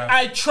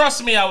 I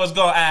trust me, I was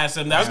going to ask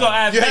him that. I was going to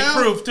ask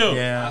Big Proof too.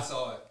 Yeah. I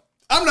saw it.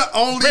 I'm the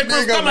only Rick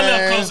Bruce, nigga, come a little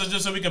man. closer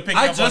just so we can pick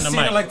you I up on just the seen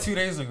mic. it like 2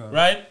 days ago.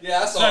 Right?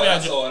 Yeah, I saw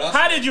it.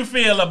 How did you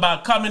feel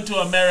about Coming to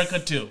America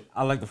 2?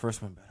 I like the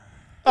first one better.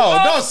 Oh,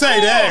 Of don't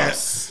say that.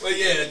 course. Well,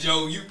 yeah,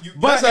 Joe, you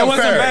But That's it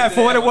wasn't unfair. bad.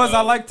 For what it was,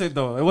 I liked it,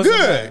 though. It wasn't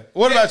Good. bad.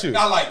 What about you?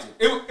 I liked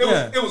it.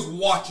 Yeah. It was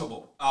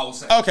watchable, I would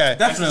say. Okay.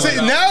 Definitely. See,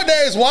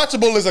 nowadays,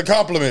 watchable is a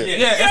compliment. Yeah.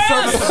 Yeah,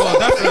 Yes! it's serviceable,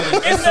 definitely.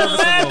 In It's the land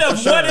serviceable, of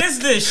for sure. what is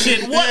this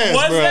shit? What Yes,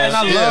 was bro. that And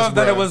I shit? Yes, love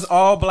that bro. it was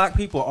all black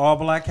people, all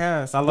black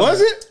cast. I love Was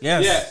it?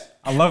 Yes. Yes.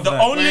 I love The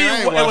that. only Man, I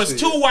ain't it was watched it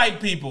two yet.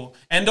 white people,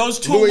 and those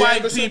two Louis white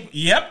Anderson? people,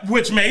 yep,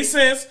 which made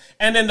sense.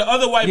 And then the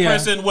other white Yeah.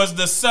 person was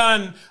the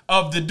son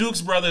of the Dukes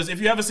brothers. If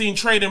you ever seen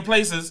Trading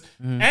Places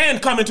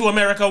and Coming to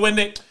America, when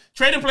they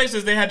Trading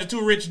Places, they had the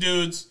two rich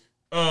dudes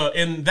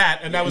in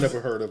that, and that was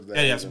Never heard of that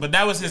Yeah, yes, either. but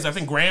that was his, I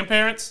think,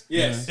 grandparents.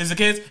 Yes. is the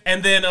kids,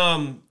 and then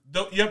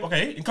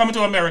in Coming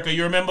to America,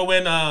 you remember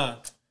when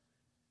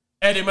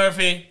Eddie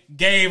Murphy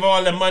gave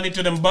all the money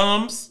to them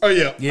bums? Oh,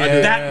 yeah.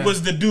 Yeah. That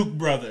was the Duke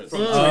brothers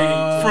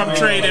from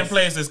Trading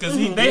Places because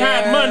they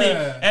had money.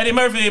 Eddie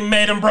Murphy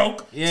made them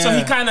broke, so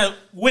he kind of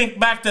winked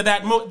back to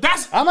that.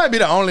 That's I might be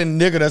the only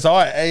nigga that's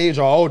our age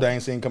or older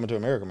ain't seen Coming to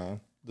America,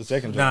 man. The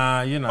second job.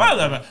 Nah, you know.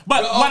 whatever.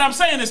 But what I'm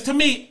saying is, to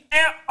me,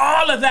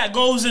 all of that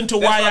goes into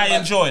why I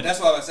enjoyed it. That's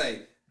what I was saying.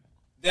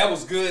 That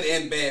was good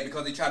and bad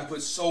because they tried to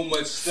put so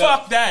much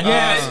stuff. Fuck that.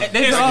 Yeah,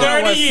 they It's did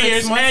 30 what, 6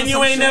 years months and or you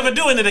some ain't shit? never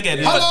doing it again.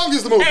 How long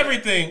is the movie?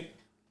 Everything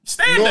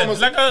standard. Normal-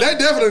 Like they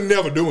definitely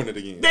never doing it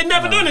again. they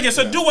never doing it again.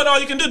 So do what all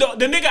you can do.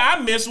 The nigga I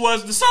missed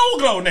was the Soul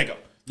Glow nigga.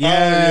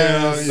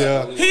 Yeah.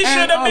 He should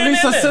And have been in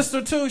Lisa's there.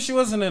 sister too. She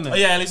wasn't in it. Oh,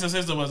 yeah, Lisa's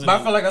sister wasn't. But I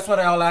in feel like that's why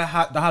they all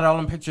had all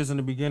them pictures in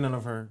the beginning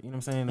of her. You know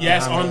what I'm saying?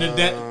 Yes, on the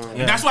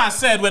That's why I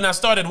said when I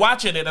started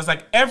watching it, I was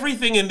like,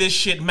 everything in this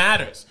shit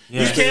matters.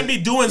 You can't be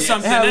doing It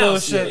something had little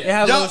else. shit. It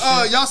had little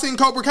shit. Y'all seen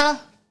Cobra Kai?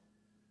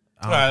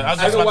 Right, I was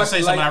just about to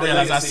say something. I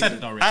realized I said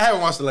it already. I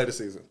haven't watched the latest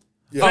season.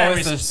 Yeah. Oh, Very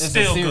it's a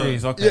still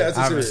series. good. Okay, Yeah, it's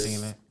a I haven't series.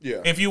 seen it. Yeah.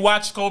 If you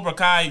watch Cobra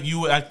Kai,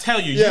 I tell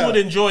you, Yeah. you would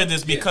enjoy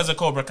this because of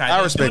Cobra Kai. I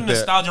They respect do that.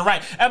 nostalgia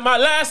right. And my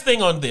last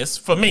thing on this,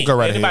 for me, Go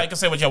right anybody ahead. can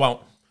say what you want.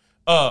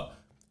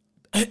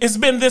 It's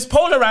been this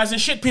polarizing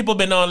shit people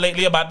been on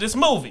lately about this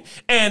movie.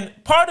 And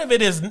part of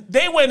it is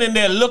they went in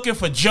there looking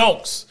for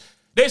jokes.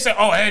 They said,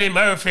 oh, Eddie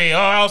Murphy,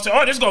 oh,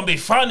 this is going to be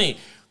funny.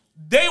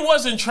 They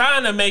wasn't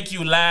trying to make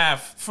you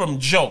laugh from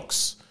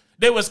jokes.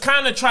 They was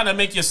kind of trying to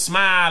make you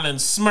smile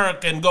and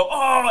smirk and go,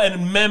 oh,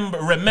 and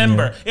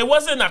remember. It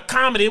wasn't a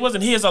comedy. It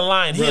wasn't here's a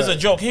line, here's a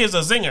joke, here's a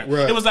zinger.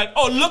 Right. It was like,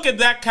 oh, look at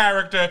that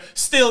character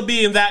still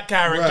being that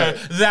character.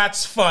 Right.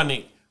 That's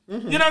funny. You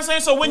know what I'm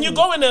saying? So when you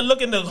go in there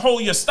looking to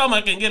hold your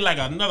stomach and get like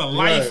another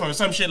life Right. or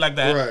some shit like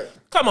that, Right.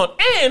 come on.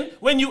 And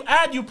when you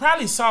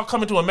probably saw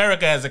Coming to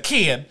America as a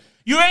kid.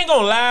 You ain't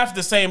gonna laugh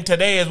the same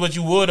today as what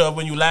you would have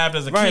when you laughed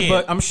as a Right, kid.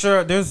 but I'm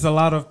sure there's a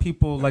lot of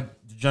people like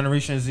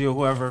Generation Z or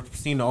whoever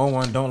seen the old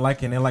one don't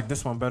like it and they like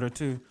this one better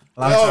too.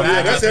 A lot of Oh, times-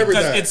 yeah, that's because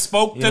everything. it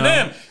spoke You to know?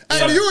 them.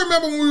 Hey, do you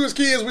remember when we was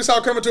kids, we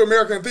saw Coming to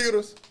America in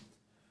theaters?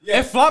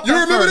 It flopped You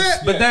at remember first,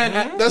 that? But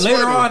then That's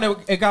later funny. on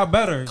it got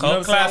better. You know what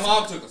I'm classic. My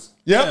mom took us.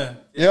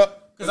 Yep. Yep.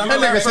 I That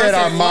remember nigga at said first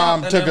our it mom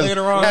flopped, took and then us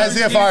later on as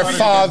it if started our to get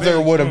father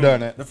big. would have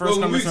done it. The first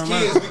When we Coming was to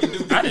kids, America. we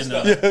could do I didn't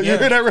know. You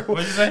hear that?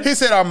 What'd you say? He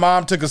said our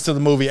mom took us to the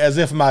movie as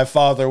if my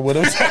father would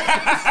have.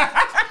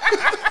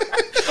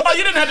 Oh,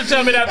 you didn't have to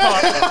tell me that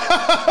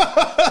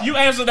part. You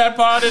answered that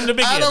part in the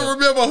beginning. I don't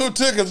remember who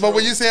took us, but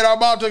when you said our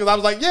mom took us, I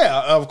was like,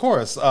 yeah, of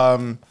course.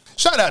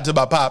 Shout out to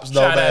my pops,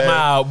 though, Shout man. him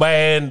out,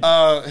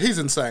 man. He's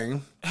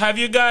insane. Have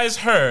you guys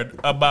heard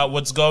about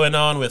what's going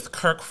on with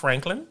Kirk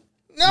Franklin?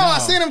 No, I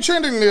seen him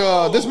trending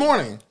this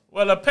morning.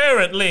 Well,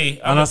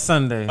 apparently, On a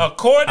Sunday.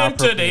 according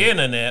to the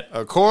internet,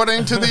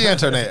 According to the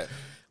internet.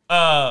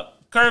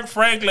 Kirk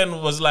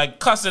Franklin was like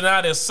cussing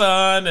out his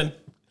son and,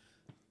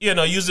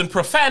 using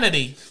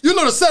profanity. You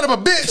little son of a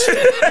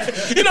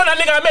bitch. You know that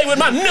nigga I made with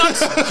my nuts?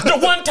 The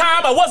one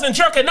time I wasn't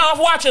jerking off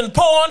watching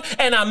porn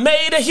and I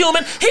made a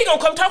human, he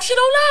gonna come talk shit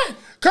online.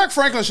 Kirk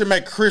Franklin should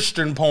make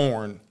Christian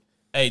porn.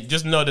 Hey,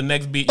 just know the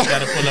next beat you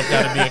gotta pull up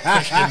gotta be a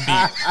Christian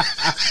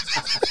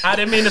beat. I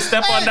didn't mean to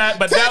step on that,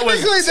 but that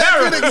was Technically,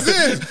 terrible. that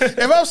could exist.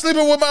 If I'm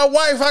sleeping with my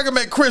wife, I can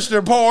make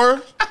Christian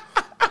porn.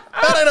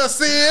 That ain't a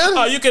sin.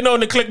 Oh, you can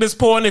only click this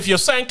porn if you're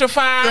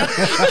sanctified.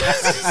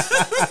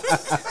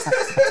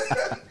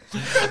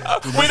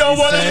 We don't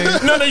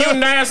want none of you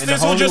nasties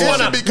who just It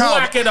want should be to called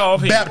whack it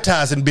off here.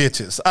 baptizing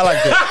bitches. I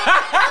like that.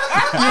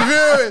 You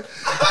feel me?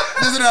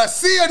 This is a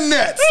sea of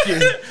nuts.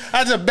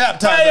 I just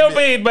baptized Pay your a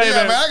bitch. beat, baby.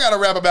 Yeah, man, I got to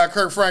rap about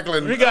Kirk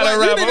Franklin. We gotta Like,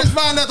 rap you need up. to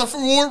find out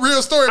the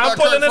real story I'm about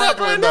Kirk pulling it up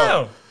Franklin,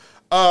 right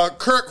though. now.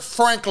 Kirk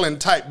Franklin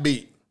type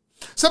beat.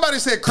 Somebody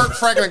said Kirk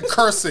Franklin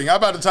cursing. I'm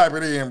about to type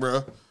it in,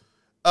 bro.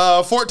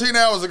 14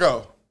 hours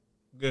ago.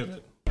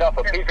 Good. Off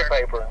a piece of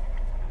paper.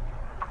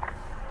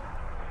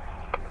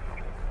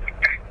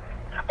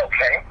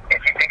 Okay,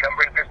 if you think I'm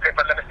reading this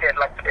paper, let me say it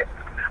like this.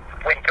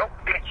 When your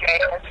bitch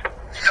ass.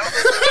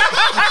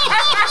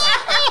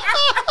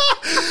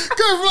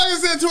 Kirk Franklin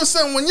said to his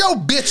son, when your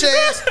bitch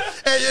ass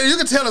And you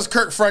can tell it's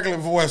Kirk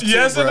Franklin voice too,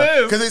 Yes, bro. it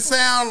is. Because it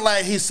sounds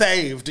like he's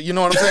saved. You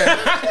know what I'm saying?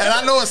 And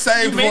I know it's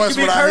saved voice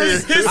when I hear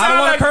it. He I don't sound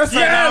want like, to curse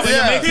right now. yes,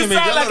 Yeah. he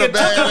sound like it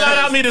took a lot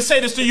out of me to say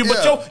this to you,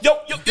 but yo,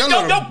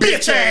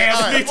 bitch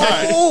ass. All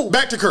right.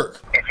 Back to Kirk.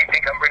 If you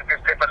think I'm bringing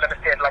this paper, let me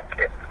say it like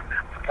this.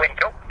 When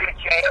your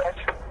bitch ass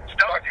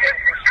starts saying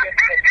some shit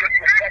that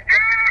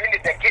disrespectful, you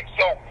need to get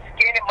your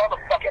skinny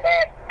motherfucking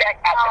ass back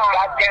out the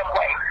goddamn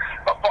way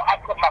before I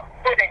put my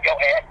foot in your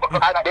ass. I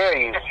dare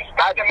you.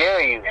 I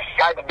dare you.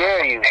 I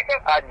dare you.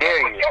 I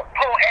dare you.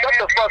 Shut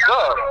the fuck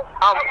up.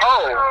 I'm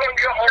old.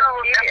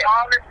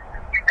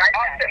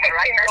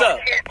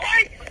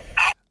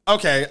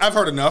 Okay, I've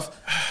heard enough.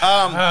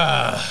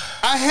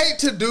 I hate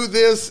to do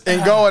this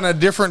and go in a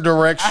different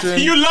direction.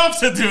 You love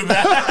to do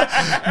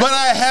that. But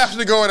I have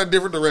to go in a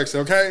different direction,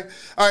 okay?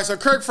 All right, so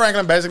Kirk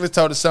Franklin basically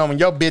told his son, when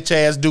your bitch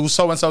ass do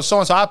so-and-so,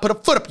 I put a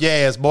foot up your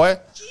ass, boy.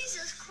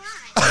 Jesus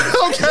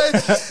Christ. Okay?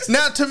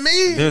 Now, to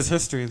me, There's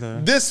history there.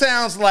 this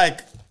sounds like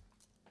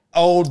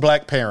old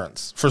black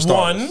parents, for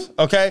starters.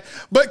 Okay?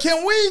 But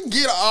can we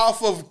get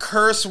off of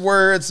curse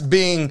words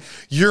being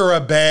you're a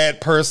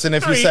bad person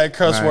if you say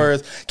curse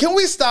words? Can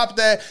we stop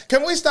that?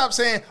 Can we stop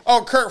saying,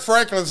 oh, Kirk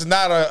Franklin's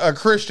not a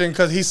Christian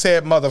because he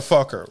said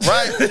motherfucker,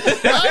 right?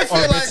 I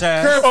feel like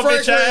Kirk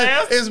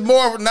Franklin is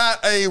more of not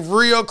a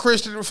real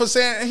Christian for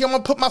saying, hey, I'm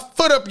going to put my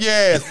foot up your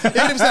ass.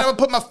 Even if he said, I'm going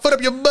to put my foot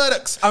up your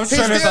buttocks. I'm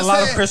sure there's a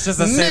lot of Christians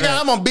that say nigga,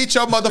 that. I'm going to beat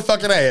your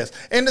motherfucking ass.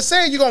 And to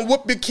say you're going to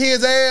whoop your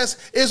kid's ass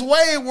is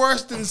way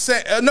worse than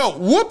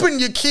whooping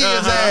your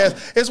kid's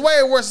ass is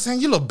way worse than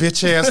saying you little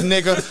bitch ass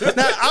nigga.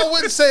 Now I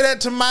wouldn't say that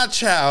to my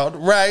child,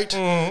 right?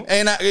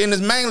 And it's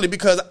mainly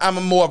because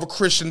I'm more of a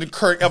Christian than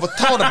Kirk ever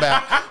thought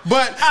about.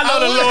 But I know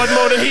the Lord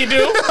more than he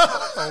do.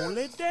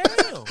 Holy damn.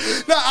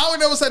 No, I would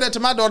never say that to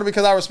my daughter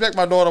because I respect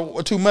my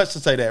daughter too much to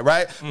say that,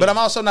 right? But I'm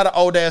also not an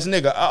old ass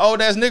nigga. An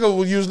old ass nigga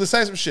will usually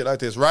say some shit like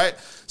this, right?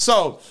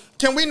 So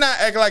can we not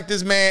act like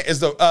this man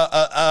is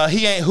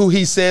he ain't who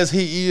he says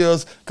he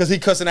is because he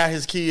cussing out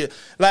his kid?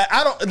 Like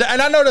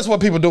I know that's what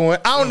people doing.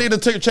 I don't need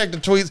to check the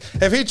tweets.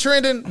 If he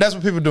trending, that's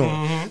what people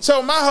doing.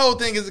 So my whole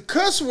thing is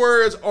cuss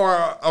words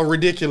are a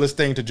ridiculous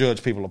thing to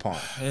judge people upon.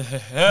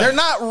 They're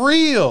not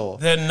real.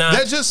 They're not.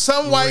 They're just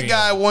some white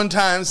guy one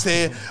time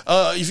said,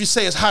 if you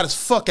say it's hot as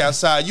fuck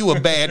outside, you a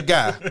bad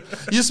guy.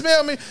 You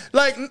smell me?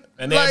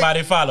 And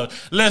everybody followed.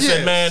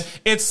 Listen, man,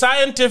 it's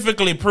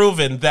scientifically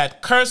proven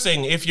that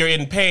cursing, if you're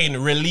in pain,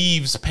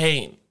 relieves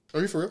pain.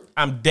 Are you for real?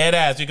 I'm dead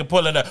ass. You can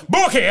pull it up.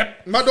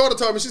 Bullcap. My daughter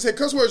told me, she said,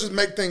 cuss words just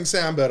make things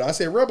sound better. I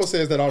said, Rebel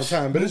says that all the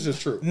time, but it's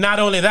just true. Not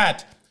only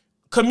that,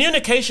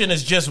 communication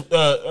is just,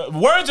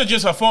 words are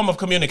just a form of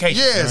communication.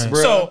 Yes,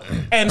 bro. So,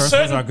 and Curse words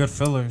certain, are good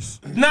fillers.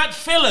 not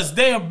fillers,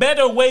 they are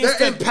better ways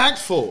They're to...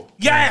 impactful.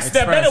 Yes,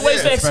 they're better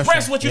ways to express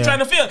expression. what you're trying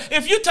to feel.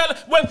 If you tell...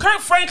 When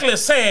Kirk Franklin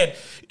said...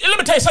 Let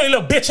me tell you something, you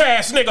little bitch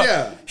ass nigga.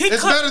 Yeah. He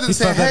It's better than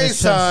saying, hey,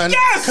 son,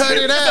 yes, cut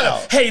it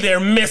out. Hey there,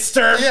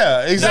 mister.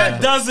 Yeah, exactly.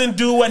 That doesn't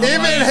do what Even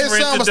his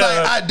son was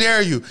like, I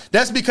dare you.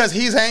 That's because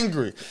he's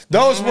angry.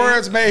 Those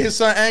words made his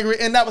son angry,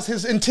 and that was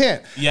his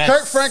intent. Yes.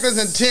 Kirk Franklin's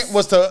intent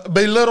was to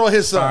belittle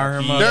his son. Fire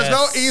him up. There's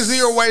no Yes.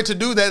 easier way to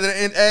do that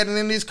than adding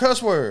in these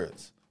cuss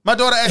words. My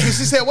daughter asked me,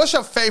 she said, what's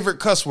your favorite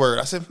cuss word?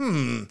 I said,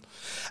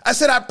 I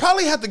said, I'd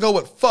probably have to go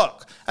with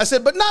fuck. I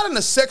said, but not in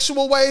a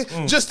sexual way,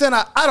 just in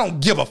a I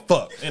don't give a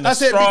fuck. In a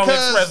strong,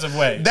 expressive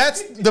way.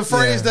 That's the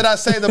phrase that I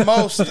say the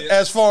most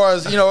as far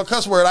as, a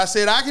cuss word. I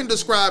said, I can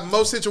describe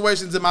most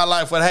situations in my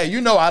life with, hey,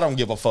 I don't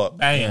give a fuck.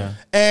 Bam.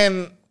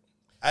 And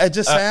it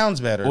just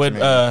sounds better to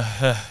me.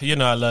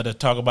 I love to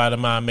talk about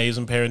my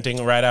amazing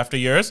parenting right after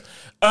yours.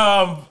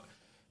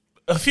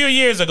 A few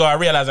years ago, I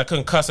realized I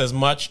couldn't cuss as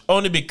much,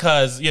 only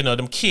because,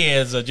 them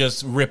kids are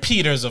just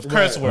repeaters of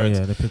curse words.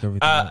 Oh, yeah, they pick everything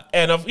up.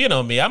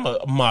 And me, I'm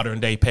a modern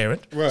day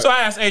parent. Right. So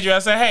I asked Adrian, I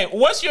said, hey,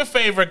 what's your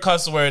favorite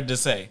cuss word to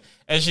say?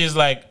 And she's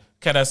like,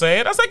 can I say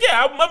it? I was like,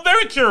 yeah, I'm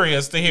very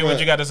curious to hear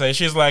what you got to say.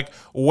 She's like,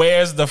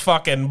 where's the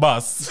fucking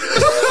bus?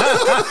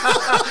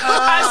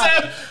 I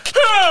said,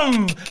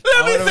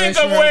 let me think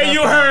of where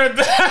you heard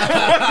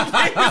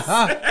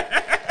that.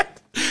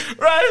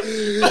 Right?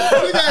 She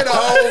got the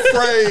whole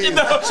phrase.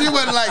 She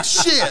wasn't like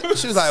shit.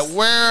 She was like,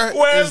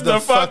 where's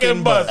the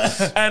fucking bus?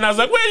 And I was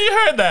like, where you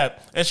heard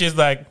that? And she's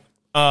like,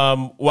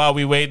 while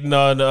we waiting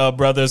on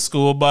brother's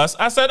school bus.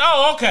 I said,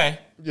 oh, okay.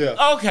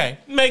 Yeah. Okay.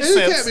 Makes You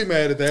sense. can't be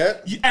mad at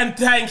that. And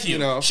thank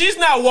you. She's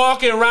not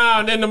walking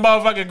around in the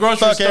motherfucking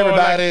grocery Fuck store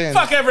everybody like,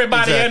 fuck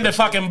everybody Exactly. in the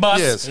fucking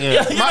bus. Yes.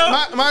 Yeah.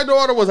 My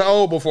daughter was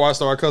old before I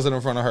started cussing in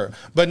front of her.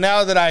 But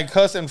now that I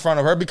cuss in front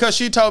of her, because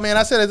she told me, and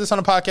I said this on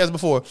the podcast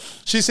before,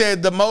 she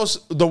said the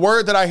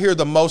word that I hear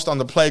the most on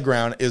the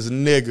playground is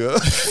nigga.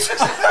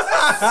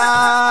 So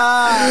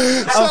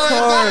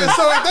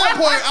at that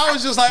point, I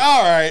was just like,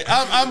 all right,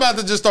 I'm about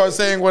to just start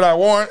saying what I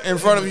want in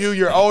front of you.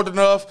 You're old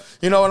enough.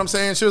 You know what I'm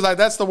saying? She was like,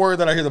 that's the word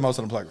that I hear the most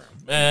on the playground.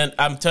 Man,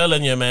 I'm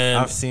telling you, man.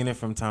 I've seen it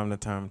from time to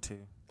time, too.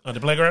 On the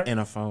playground? in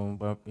a phone,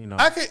 but you know.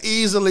 I could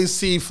easily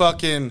see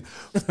fucking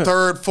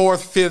 3rd,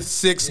 4th, 5th,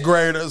 6th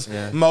graders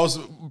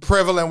most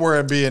prevalent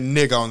word being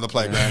nigga on the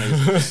playground.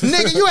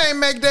 Nigga, you ain't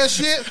make that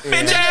shit.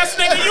 Bitch ass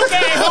nigga, you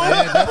came home.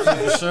 Yeah,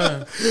 definitely, for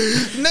sure.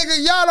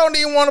 Nigga, y'all don't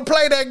even want to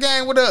play that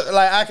game with us.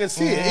 Like, I can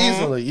see it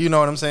easily. You know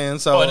what I'm saying?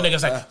 So, Oh, the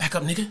nigga's like, back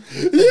up, nigga.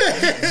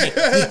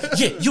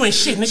 Yeah, you ain't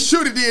shit, nigga.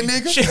 shoot it then,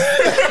 nigga.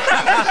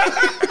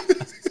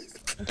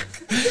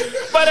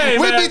 But hey,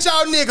 We man, beat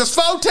y'all niggas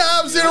 4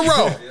 times in a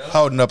row.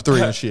 Holding up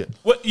 3 and shit.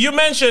 what you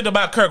mentioned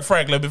about Kirk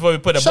Franklin before we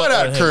put a Shout button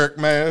on out him. Kirk,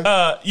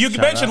 man. You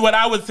mentioned what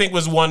I would think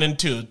was 1 and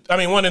 2. I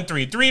mean 1 and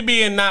 3. 3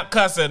 being not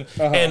cussing,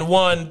 and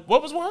 1.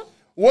 What was 1?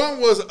 One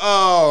was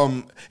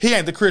he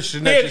ain't the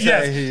Christian that you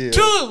say he is.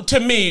 2 to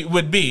me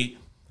would be,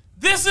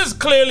 this is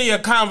clearly a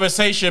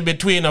conversation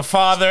between a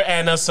father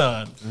and a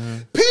son.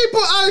 People,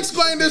 I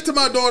explained this to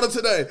my daughter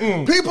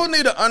today. People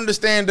need to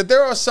understand that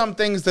there are some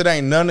things that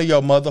ain't none of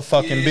your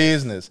motherfucking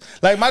business.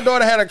 Like, my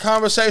daughter had a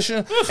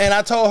conversation, and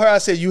I told her, I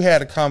said, you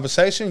had a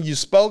conversation, you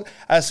spoke.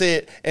 I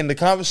said, and the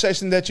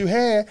conversation that you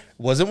had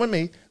wasn't with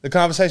me. The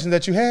conversation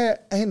that you had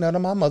ain't none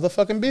of my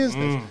motherfucking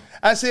business.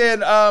 I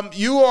said,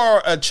 you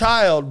are a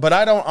child, but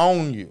I don't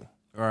own you.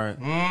 Right.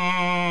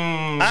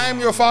 I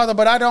am your father,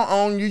 but I don't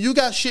own you. You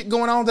got shit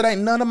going on that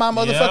ain't none of my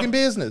motherfucking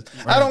business.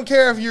 Right. I don't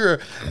care if you're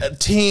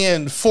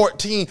 10,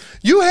 14.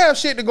 You have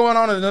shit that going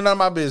on that's none of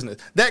my business.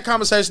 That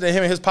conversation that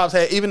him and his pops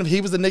had, even if he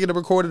was the nigga that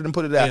recorded and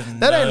put it out,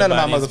 that ain't none of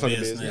my motherfucking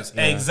business.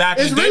 Yeah.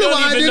 Exactly. It's really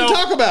why I didn't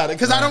talk about it,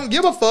 because I don't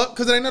give a fuck,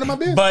 because it ain't none of my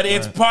business. But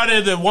it's part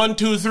of the 1,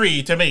 2,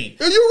 3 to me.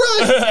 You're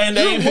right.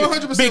 And You're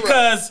 100%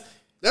 because right.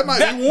 That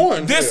might be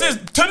one. This is,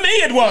 to me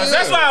it was.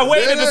 That's why I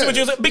waited to see what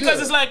you said.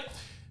 Because it's like,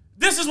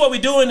 this is what we're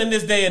doing in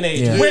this day and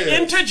age. Yeah. We're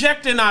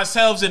interjecting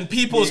ourselves in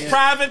people's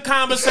private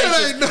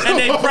conversations and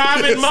their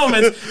private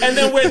moments, and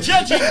then we're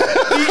judging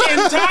the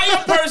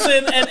entire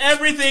person and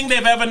everything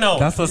they've ever known.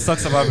 That's what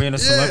sucks about being a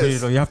celebrity,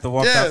 though. You have to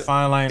walk that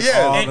fine line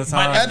all the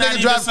time. That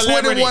nigga dropped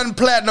 21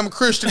 platinum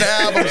Christian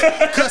albums,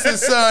 cuss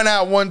his son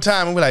out one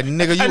time, and we're like,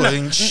 nigga, you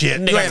ain't shit.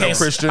 Nigga, You ain't no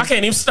Christian. I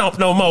can't even stomp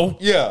no more.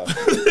 Yeah.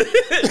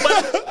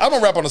 I'm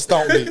gonna rap on the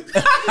stomp beat.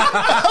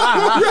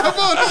 I'm gonna rap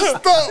on the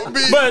stomp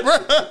beat,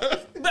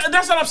 But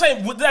that's what I'm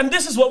saying. And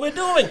this is what we're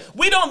doing.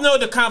 We don't know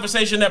the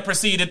conversation that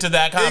preceded to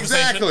that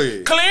conversation.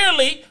 Exactly.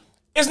 Clearly,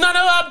 it's none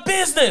of our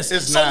business.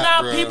 It's so not,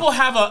 now bro. people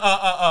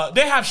have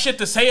they have shit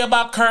to say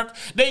about Kirk.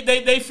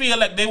 They feel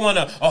like they want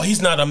to, oh,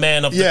 he's not a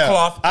man of the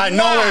cloth. I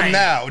know Why? him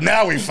now.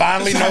 Now we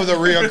finally know the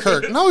real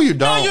Kirk. No, you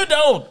don't. No, you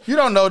don't. You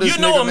don't know this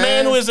You know nigga, a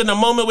man who is in a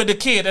moment with the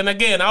kid. And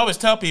again, I always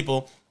tell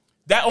people,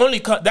 that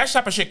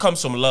type of shit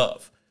comes from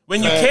love.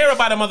 When you care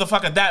about a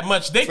motherfucker that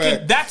much,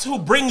 that's who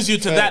brings you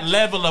to that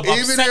level of Even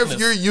upsetness. if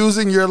you're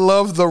using your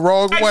love the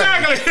wrong way,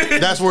 Exactly.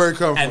 that's where it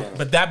comes from.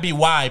 But that be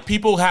why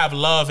people have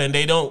love and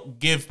they don't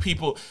give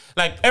people,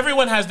 like,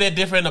 everyone has their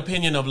different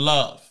opinion of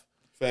love.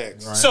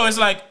 Facts. Right. So it's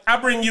like, I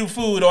bring you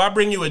food or I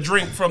bring you a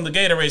drink from the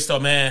Gatorade store,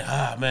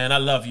 man. Man, I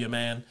love you,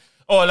 man.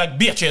 Or like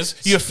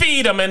bitches, you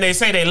feed them and they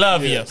say they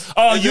love you.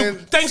 Oh,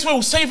 thanks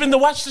for saving to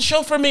watch the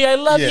show for me. I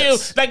love you.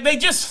 Like, they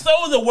just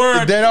throw the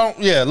word. They don't.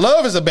 Yeah,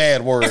 love is a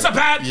bad word. It's a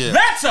bad.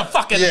 That's a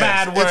fucking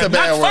bad word. It's a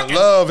bad word. Fucking,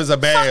 love is a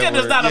bad word. Fucking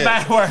is not a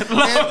bad word.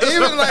 Love and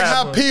even like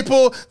how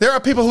there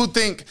are people who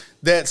think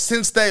that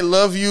since they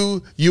love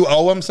you, you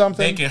owe them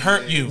something. They can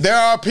hurt you. There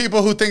are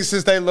people who think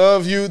since they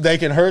love you, they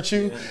can hurt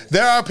you.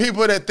 There are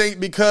people that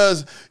think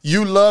because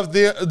you love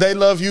them, they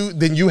love you,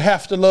 then you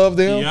have to love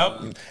them.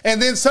 Yep.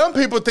 And then some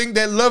people think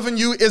that loving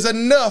you is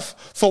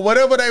enough for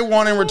whatever they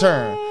want in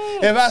return.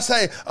 If I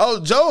say,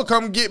 oh, Joe will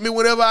come get me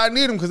whatever I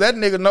need him because that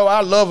nigga know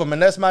I love him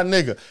and that's my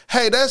nigga.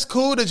 Hey, that's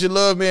cool that you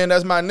love me and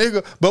that's my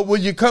nigga, but will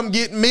you come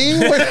get me?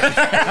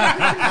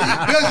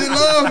 Does your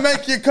love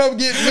make you come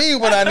get me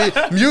when I need?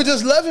 You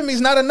just loving me is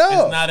not enough.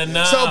 It's not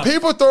enough. So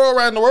people throw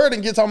around the word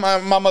and gets on my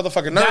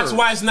motherfucking nerves. That's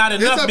why it's not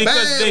enough,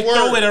 because they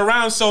throw it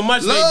around so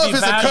much. Love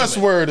is a cuss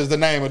word is the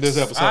name of this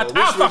episode.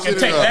 I'll fucking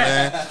take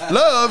that. Man.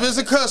 Love is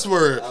a cuss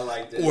word. I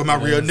like that. Where my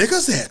real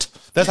niggas at?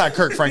 That's how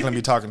Kirk Franklin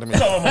be talking to me.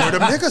 Where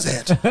them niggas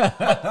at?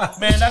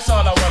 Man, that's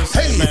all I want to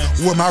say, man.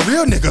 Where my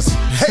real niggas?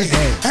 Hey,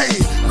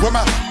 where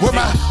my real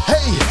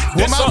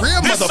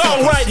motherfuckers? This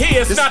song right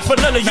here is not for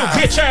none of you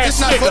bitch ass niggas.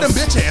 It's not for them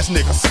bitch ass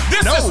niggas.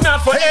 This is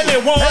not for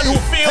anyone who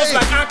feels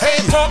like I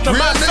can't talk to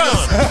my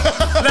son.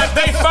 Like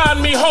they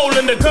find me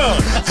holding the gun.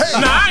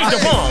 Now I ain't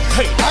the one.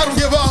 I don't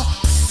give a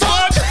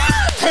fuck.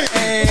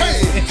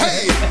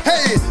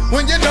 Hey,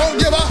 when you don't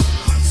give a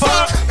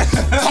fuck,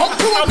 talk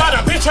to him about a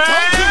bitch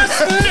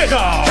ass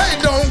nigga.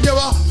 Hey, don't give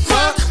a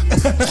fuck.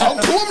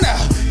 Talk to him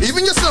now.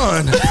 Even your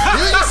son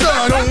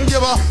don't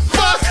give a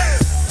fuck.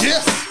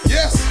 Yes.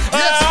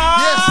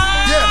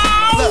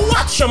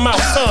 Watch your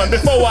mouth, son,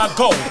 before I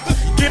go.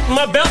 Get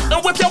my belt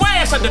and whip your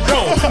ass at the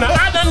door. Now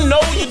I done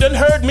know you done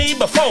heard me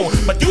before,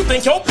 but you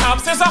think your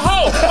pops is a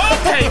hoe.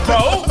 Okay,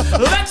 bro,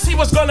 let's see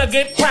what's gonna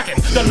get cracking.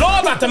 The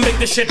Lord about to make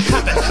this shit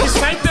happen. He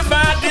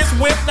sanctified this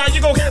whip, now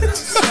you gon' get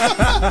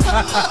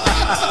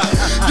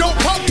Don't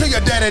talk to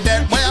your daddy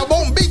that way, I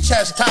won't be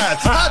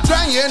chastised. I'll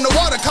drown you in the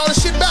water, call this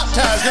shit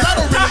baptized. Cause I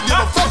don't really give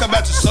a fuck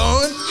about your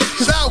son.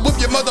 Cause I'll whoop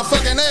your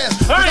motherfucking ass.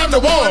 Cause I'm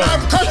the one,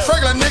 I'm Kirk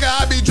Franklin, nigga.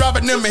 I be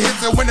dropping them hits,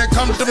 and when it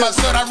comes to my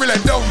son, I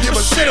really don't give a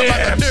shit about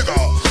the nigga.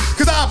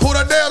 Cause I pull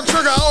a damn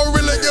trigger, I don't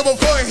really give a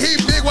fuck. He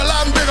big, well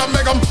I'm big, I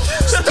make him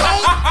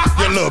stomp.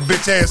 Your little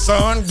bitch ass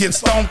son get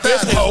stomped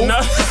that hoe.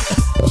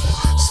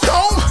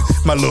 Stomp.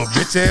 My little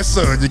bitch ass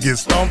son, you get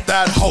stomped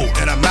that hoe.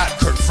 And I'm not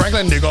Kirk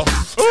Franklin, nigga.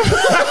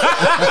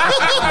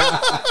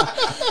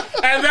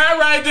 And that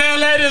right there,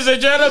 ladies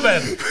and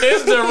gentlemen,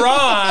 is the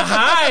Raw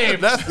Hype.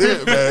 That's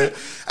it, man.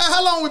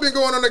 How long we been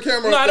going on the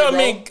camera? No, I don't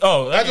mean.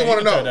 Oh, I just want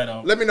to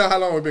know. Let me know how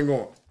long we've been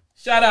going.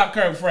 Shout out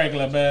Kirk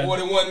Franklin, man.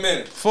 41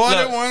 minutes.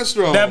 41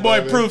 strong. That boy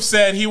baby. Proof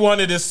said he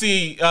wanted to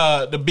see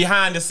the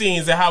behind the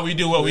scenes and how we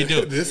do what we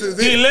do. This is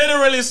it. He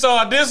literally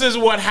saw this is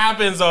what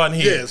happens on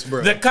here. Yes,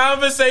 bro. The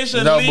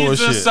conversation No leads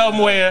bullshit. us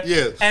somewhere,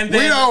 Yes. and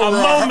then a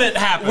moment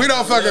happens. We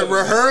don't fucking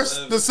rehearse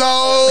the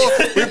song.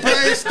 We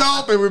play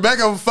Stomp and we make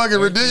a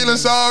fucking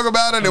ridiculous song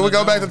about it, and we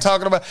go back to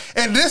talking about.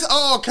 And this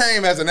all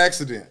came as an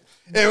accident.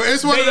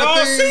 It's one They of the all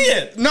things. see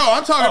it. No,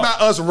 I'm talking about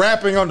us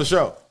rapping on the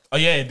show. Oh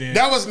yeah, it did.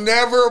 That was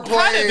never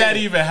planned. How did that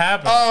even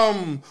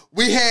happen?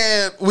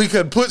 We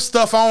could put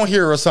stuff on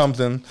here or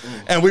something,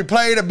 and we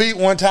played a beat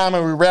one time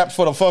and we rapped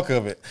for the fuck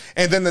of it.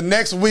 And then the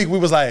next week we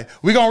was like,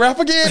 we gonna rap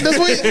again this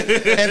week?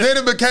 And then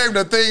it became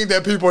the thing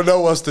that people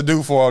know us to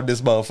do for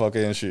this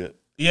motherfucker and shit.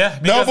 Yeah,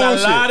 because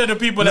a lot of the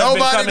people that's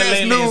been coming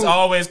lately is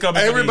always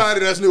coming.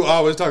 Everybody that's new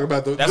always talk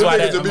about the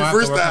niggas to be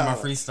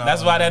freestyle.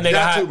 That's why that nigga.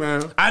 Got to,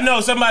 man. I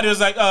know somebody was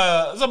like,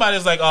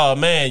 oh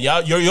man,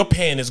 y'all, your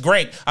pen is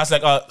great. I was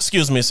like,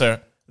 excuse me, sir.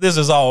 This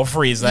is all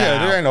freestyle.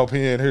 Yeah, there ain't no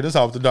pen here. This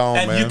off the dome,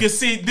 and man. you can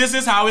see this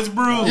is how it's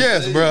brewed.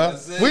 Yes, bro.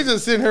 We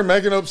just sitting here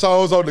making up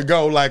songs on the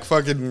go like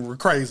fucking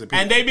crazy people.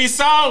 And they be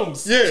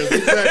songs. Yes,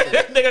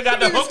 exactly. Nigga got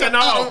the hook and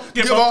all.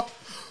 Give up.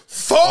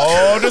 Fuck.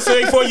 Oh, this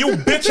ain't for you,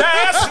 bitch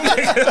ass.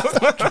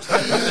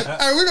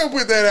 Hey, we're gonna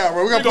put that out,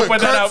 bro. We're gonna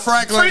put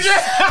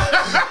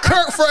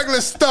Kirk Franklin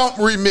Stomp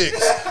remix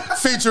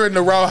featuring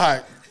the Raw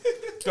Hype.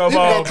 Come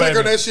People on, gonna click baby.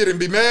 on that shit and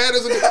be mad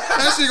as a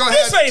that shit gonna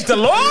This have ain't the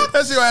Lord.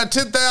 that shit gonna have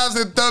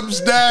 10,000 thumbs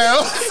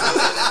down.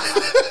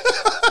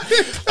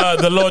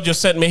 The Lord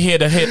just sent me here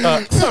to hit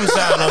thumbs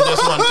down on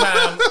this one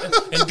time.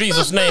 In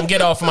Jesus' name,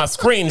 get off my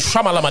screen.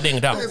 Shamalama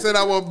ding dong. He said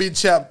I won't be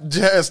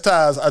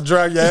chastised. I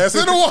drag your ass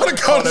in the water,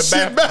 call the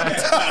shit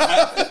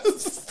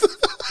baptized.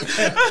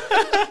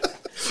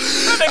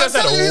 I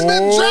said, he's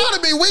been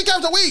drowning me week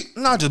after week.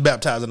 Not just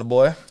baptizing the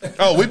boy.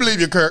 Oh, we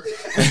believe you, Kirk,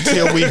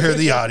 until we hear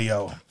the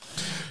audio.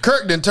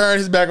 Kirk then turned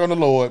his back on the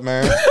Lord,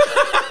 man.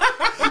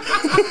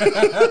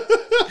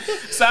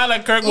 Sound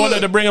like Kirk wanted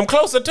to bring him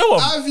closer to him.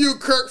 I view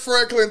Kirk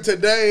Franklin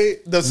today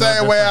the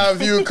same way I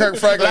viewed Kirk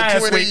Franklin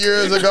 20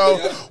 years ago,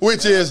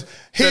 which is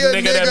he a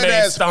nigga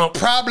that's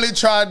probably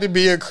tried to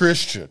be a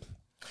Christian.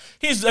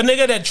 He's a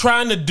nigga that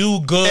trying to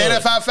do good. And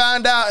if I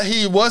found out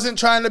he wasn't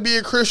trying to be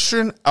a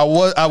Christian, I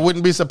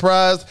wouldn't be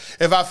surprised.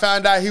 If I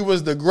found out he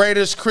was the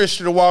greatest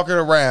Christian walking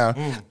around,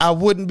 I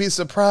wouldn't be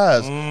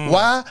surprised.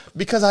 Why?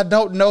 Because I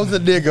don't know the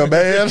nigga,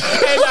 man. And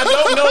I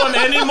don't know him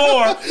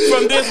anymore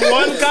from this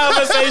one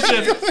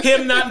conversation,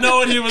 him not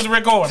knowing he was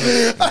recording.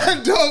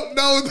 I don't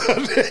know the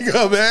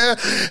nigga, man.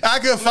 I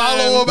can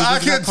follow him.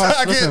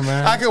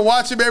 I can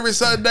watch him every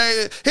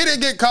Sunday. He didn't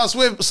get caught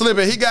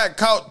slipping. He got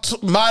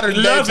caught modern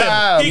day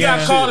time. He got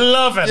caught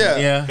loving.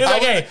 Yeah. He's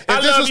like, hey, I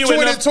love you. If this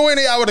was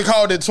 2020, I would have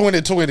called it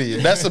 2020.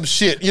 That's some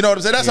shit. You know what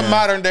I'm saying? That's some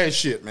modern day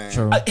shit, man.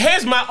 True.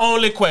 Here's my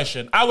only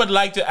question. I would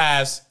like to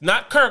ask,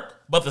 not Kirk,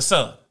 but the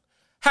son.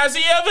 Has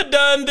he ever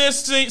done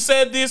this,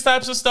 said these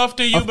types of stuff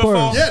to you before?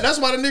 Yeah, that's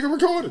why the nigga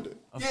recorded it.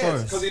 Of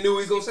course. Because he knew he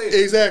was going to say it.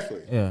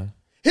 Exactly. Yeah.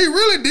 He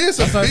really did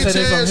some That's why I said bitch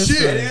it's ass on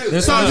shit.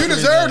 history. So you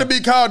deserve to be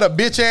called a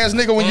bitch ass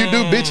nigga when you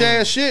do bitch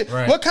ass shit.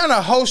 Right. What kind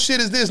of hoe shit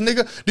is this,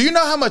 nigga? Do you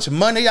know how much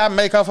money I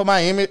make off of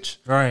my image?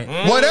 Right.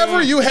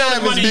 Whatever you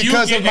have money is you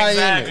because get, of my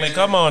exactly. image.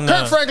 Come on now.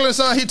 Kirk Franklin's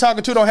son he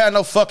talking to don't have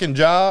no fucking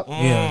job.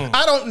 Yeah.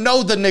 I don't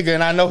know the nigga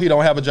and I know he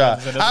don't have a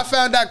job. I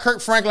found out Kirk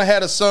Franklin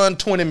had a son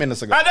 20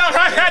 minutes ago. I know,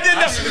 right? I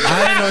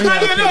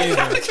didn't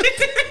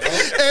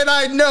know. And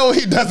I know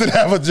he doesn't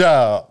have a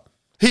job.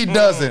 He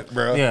doesn't,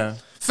 bro. Yeah.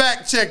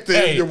 Fact check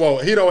this if you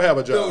want. He don't have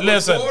a job.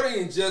 Listen.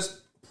 Recording just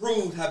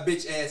proved how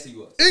bitch ass he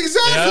was.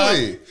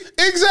 Exactly.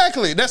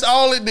 Exactly. That's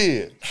all it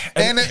did.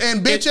 And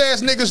bitch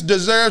ass niggas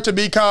deserve to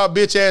be called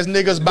bitch ass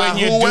niggas by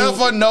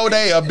whoever know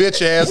they a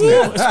bitch ass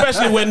nigga.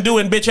 Especially when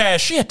doing bitch ass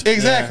shit.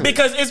 Exactly.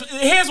 Because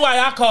here's why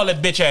I call it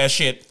bitch ass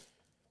shit.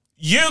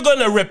 You're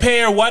gonna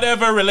repair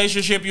whatever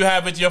relationship you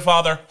have with your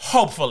father,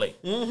 hopefully.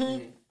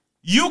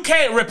 You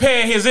can't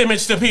repair his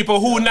image to people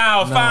who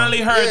now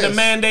finally heard the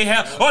man they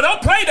have. Oh,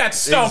 don't play that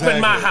stomp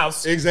in my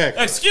house.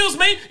 Exactly. Excuse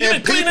me? You've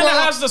been cleaning the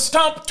house to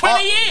stomp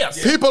 20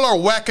 years. People are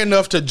whack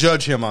enough to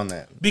judge him on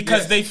that.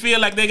 Because they feel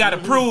like they got to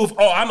prove,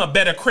 I'm a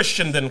better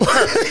Christian than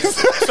Kirk.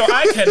 So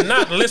I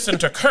cannot listen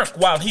to Kirk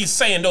while he's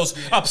saying those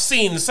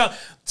obscene songs.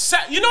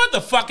 You know what the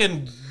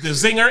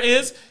zinger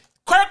is?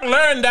 Kirk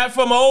learned that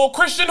from an old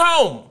Christian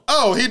home.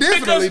 Oh, he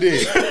definitely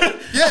did.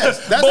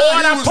 Yes, that's boy, how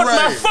he I was put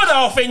raised. my foot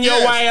off in your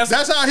ass.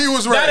 That's how he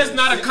was raised. That is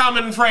not a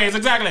common phrase,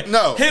 exactly.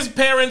 No. His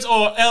parents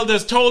or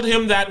elders told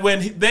him that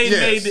when he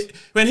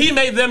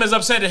made them as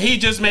upset that he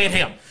just made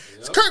him.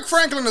 Kirk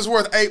Franklin is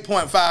worth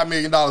 $8.5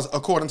 million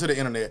according to the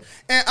internet.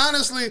 And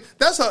honestly,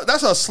 that's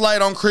a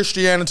slight on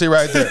Christianity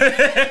right there.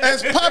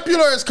 As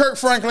popular as Kirk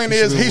Franklin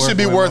is, he should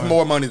be worth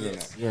more money than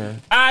that. Yeah.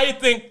 I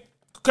think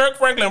Kirk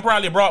Franklin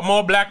probably brought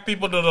more black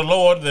people to the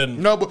Lord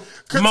than but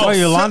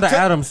Yolanda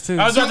Adams too.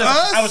 I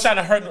was trying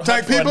to hurt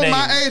take people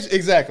my age,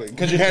 exactly,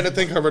 because you had to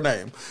think of her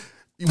name.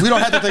 We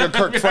don't have to think of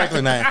Kirk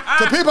Franklin name.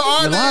 To people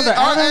our age,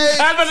 I was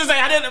about to say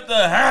I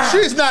didn't.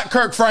 She's not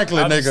Kirk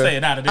Franklin, I'm nigga.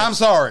 staying out of this. I'm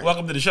sorry.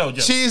 Welcome to the show,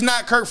 Joe. She's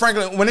not Kirk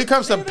Franklin. When it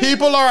comes to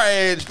people our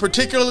age,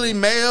 particularly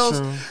males,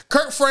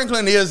 Kirk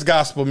Franklin is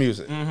gospel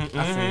music. Mm-hmm.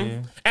 I feel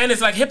you. And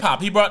it's like hip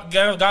hop. He brought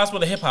gospel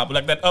to hip hop,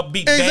 like that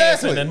upbeat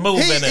dancing and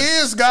moving. He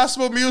is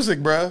gospel music,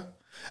 bruh.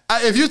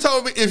 If you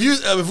told me,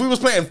 if we was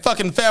playing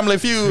fucking Family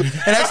Feud and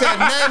they said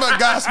name a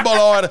gospel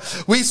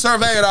artist, we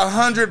surveyed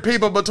 100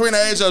 people between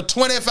the age of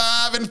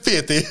 25 and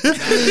 50.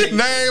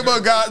 Name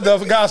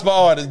the gospel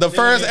artist. The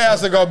first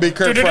answer gonna be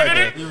Kirk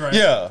Franklin. Right.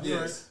 Yeah.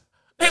 Yes.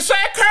 He said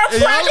Kirk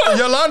Franklin.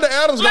 Yolanda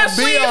Adams gonna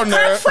be on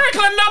there. Kirk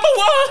Franklin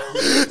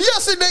 #1.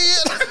 Yes, it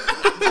did.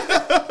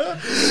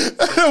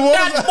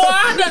 That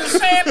boy done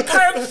said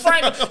Kirk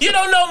Franklin. You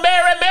don't know Mary?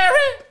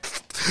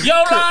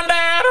 Yolanda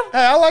Adams.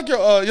 Hey, I like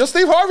your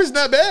Steve Harvey's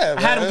not bad.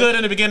 I had him good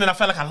in the beginning. I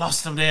felt like I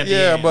lost him there.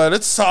 Yeah, but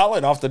it's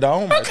solid off the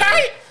dome.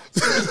 Okay.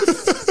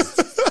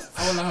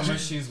 I don't know how much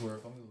she's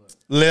worth.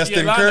 Less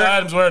than Kirk. Yolanda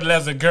Adams worth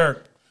less than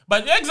Kirk.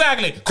 But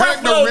exactly,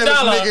 Kirk the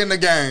realest nigga in the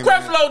game.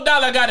 Creflo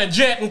Dollar got a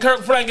jet, and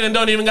Kirk Franklin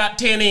don't even got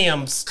 10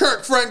 M's.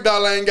 Kirk Frank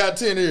Dollar ain't got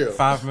 10 M's.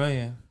 $5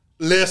 million.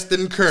 Less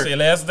than Kirk. See,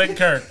 less than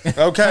Kirk.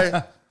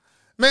 Okay.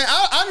 Man,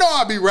 I know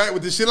I'll be right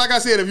with this shit. Like I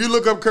said, if you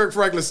look up Kirk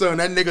Franklin's son,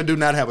 that nigga do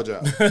not have a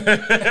job.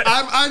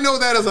 I know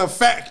that as a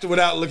fact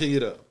without looking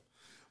it up.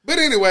 But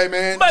anyway,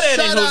 man,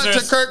 shout out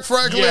to Kirk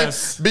Franklin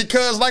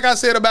because, like I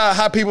said about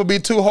how people be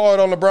too hard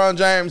on LeBron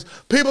James,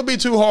 people be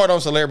too hard on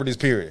celebrities,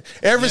 period.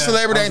 Every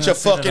celebrity ain't your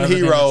fucking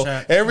hero.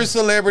 Every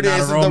celebrity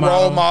isn't the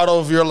role model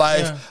of your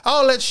life. Yeah.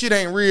 All that shit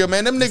ain't real,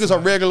 man. Them niggas are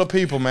regular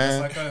people,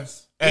 man. Just like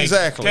us.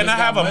 Exactly. Can I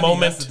have a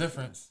moment? That's the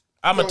difference.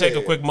 I'm going to take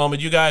a quick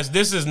moment. You guys,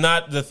 this is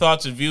not the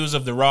thoughts and views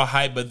of the Raw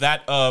Hype, but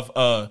that of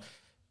a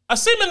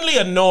seemingly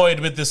annoyed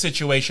with the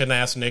situation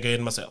ass nigga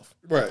in myself.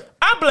 Right.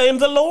 I blame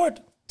the Lord.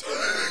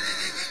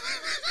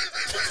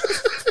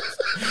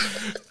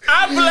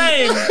 I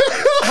blame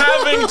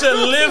having to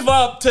live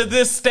up to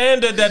this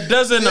standard that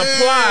doesn't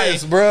apply.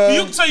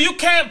 Bro. So you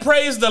can't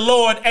praise the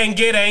Lord and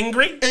get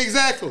angry.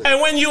 Exactly.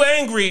 And when you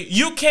angry,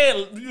 you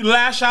can't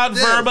lash out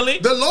verbally.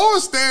 The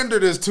Lord's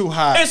standard is too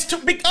high. It's too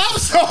big. I'm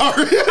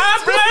sorry.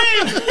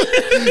 I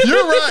blame.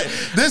 You're right.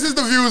 This is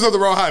the views of the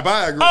Raw Hype.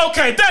 I agree.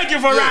 Okay, thank you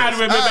for riding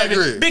with me, baby.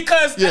 Agree.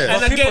 Because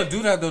and people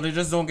do that though, they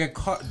just don't get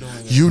caught doing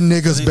it. You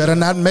niggas better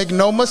not make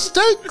no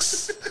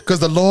mistakes,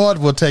 because the Lord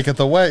will take it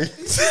away.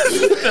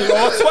 The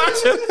Lord's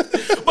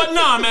watching. But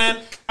no, man.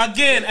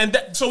 Again,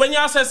 so when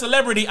y'all say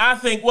celebrity, I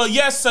think, well,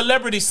 yes,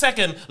 celebrity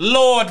second,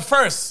 Lord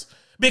first.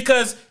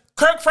 Because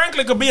Kirk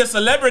Franklin could be a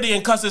celebrity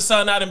and cuss his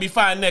son out and be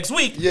fine next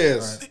week.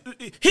 Yes.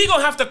 He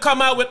gonna have to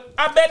come out with,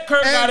 I bet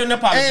Kirk got an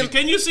apology.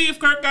 Can you see if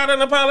Kirk got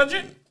an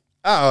apology?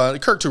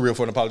 Kirk too real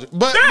for an apology.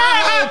 But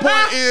my whole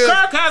point is,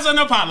 Kirk has an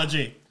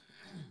apology.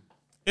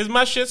 Is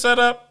my shit set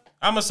up?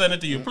 I'm gonna send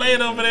it to you. Play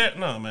it over there.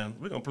 No, man,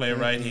 we're gonna play it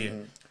right here.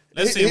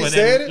 Let's see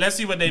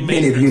what they made.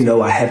 Many of you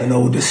know I have an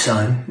older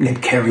son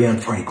named Carrion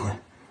Franklin.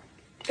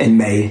 In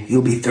May,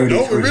 he'll be 33.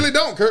 No, we really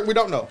don't, Kirk. We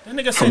don't know.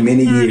 For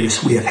many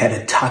years, we have had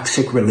a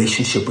toxic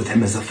relationship with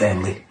him as a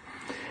family.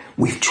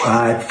 We've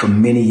tried for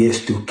many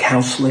years through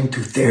counseling,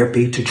 through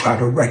therapy, to try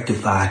to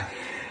rectify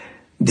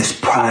this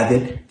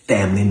private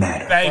family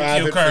matter.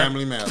 Thank you, Kirk.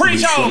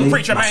 Preach on,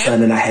 preacher man. My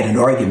son and I had an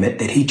argument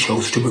that he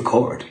chose to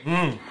record.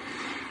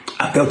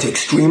 I felt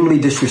extremely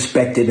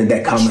disrespected in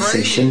that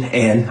conversation,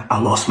 and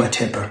I lost my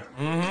temper.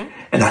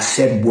 And I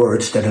said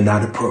words that are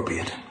not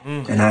appropriate.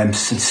 And I'm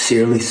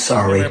sincerely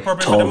sorry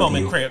to all of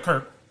you.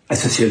 Kirk. I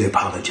sincerely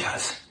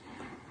apologize.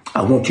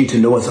 I want you to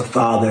know as a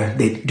father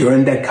that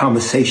during that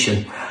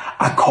conversation,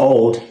 I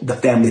called the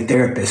family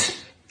therapist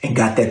and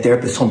got that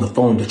therapist on the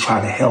phone to try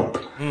to help.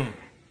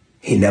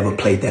 He never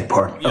played that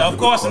part. Yeah, of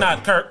course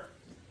not, Kirk.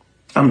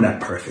 I'm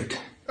not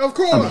perfect. Of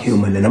course. I'm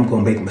human and I'm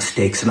going to make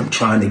mistakes and I'm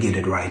trying to get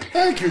it right.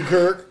 Thank you,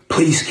 Kirk.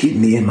 Please keep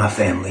me and my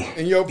family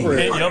in your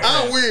prayer.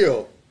 I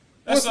will.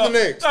 What's the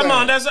next? Come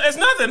on, it's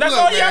nothing. That's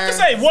Look, all you have to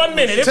say. 1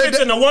 minute. If it's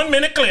in a 1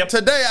 minute clip.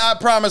 Today, I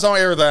promise on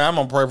everything, I'm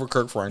going to pray for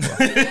Kirk Franklin.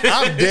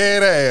 I'm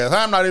dead ass.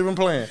 I'm not even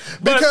playing.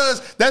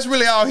 Because that's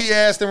really all he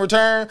asked in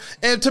return.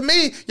 And to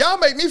me, y'all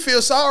make me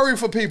feel sorry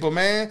for people,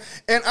 man.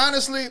 And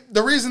honestly,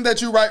 the reason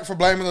that you right for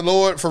blaming the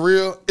Lord for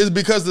real is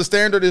because the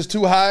standard is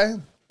too high.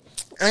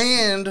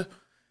 And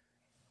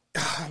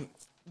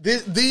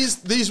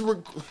these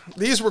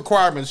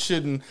requirements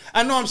shouldn't.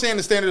 I know I'm saying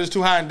the standard is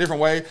too high in a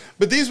different way,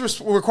 but these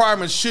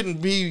requirements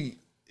shouldn't be.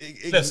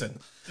 Listen,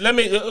 let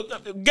me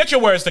get your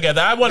words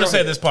together. I want to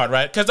say this part,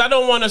 right? Because I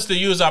don't want us to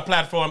use our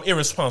platform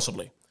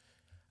irresponsibly.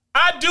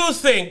 I do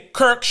think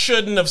Kirk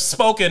shouldn't have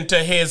spoken to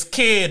his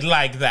kid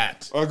like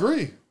that. I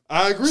agree.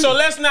 So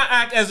let's not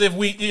act as if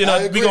we're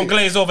gonna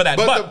glaze over that.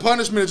 But the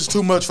punishment is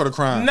too much for the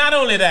crime. Not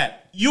only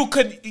that, you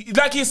could,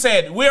 like he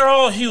said, we're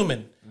all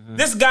human.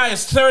 This guy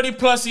is 30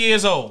 plus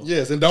years old.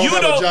 Yes, and don't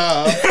have a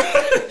job.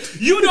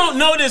 You don't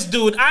know this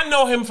dude. I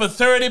know him for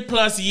 30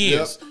 plus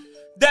years. Yep.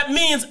 That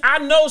means I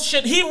know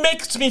shit. He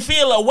makes me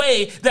feel a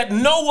way that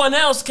no one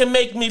else can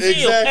make me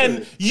feel. Exactly.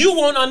 And you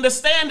won't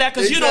understand that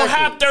because you don't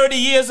have 30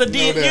 years of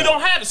you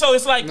don't have it. So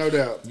it's like, no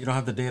doubt. You don't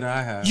have the data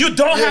I have. You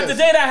don't have the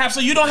data I have, so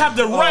you don't have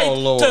the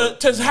right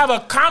to have a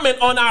comment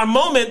on our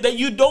moment that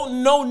you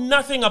don't know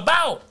nothing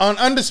about. On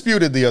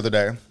Undisputed the other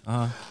day,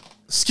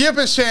 Skip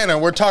and Shannon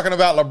were talking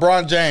about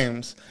LeBron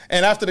James.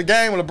 And after the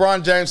game,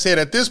 LeBron James said,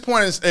 at this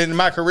point in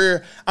my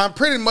career, I'm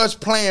pretty much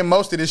playing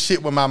most of this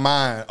shit with my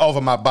mind over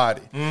my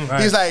body.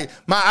 Right. He's like,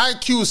 my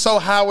IQ is so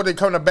high when it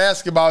comes to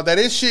basketball that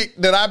it's shit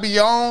that I be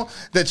on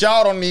that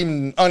y'all don't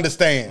even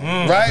understand,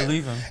 right? I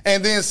believe him.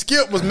 And then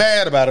Skip was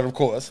mad about it, of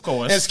course.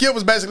 And Skip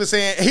was basically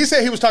saying, he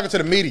said he was talking to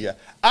the media.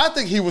 I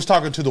think he was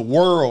talking to the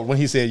world when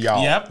he said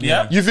y'all.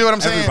 Yep. You feel what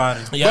I'm saying?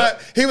 Everybody. Yep.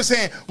 But he was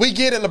saying, we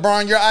get it,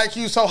 LeBron, your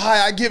IQ is so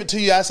high, I give it to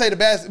you. I say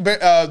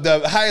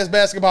the highest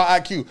basketball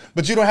IQ,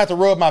 but you don't have to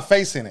rub my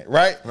face in it,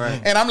 right?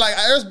 And I'm like,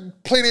 there's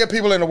plenty of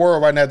people in the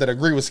world right now that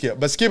agree with Skip,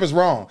 but Skip is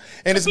wrong.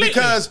 And it's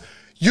because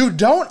you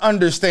don't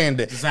understand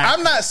it. Exactly.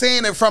 I'm not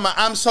saying it from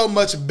I'm so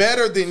much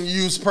better than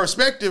you's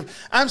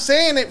perspective. I'm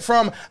saying it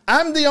from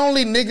I'm the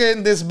only nigga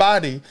in this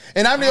body,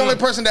 and I'm the only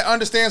person that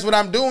understands what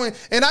I'm doing,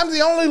 and I'm the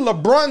only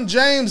LeBron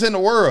James in the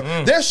world.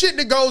 There's shit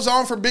that goes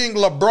on for being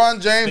LeBron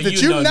James that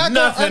you're not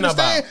gonna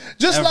understand.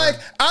 Just like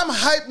I'm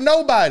hype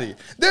nobody.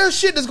 There's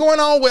shit that's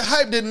going on with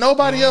hype that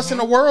nobody else in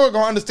the world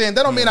gonna understand.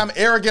 That don't mean I'm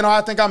arrogant or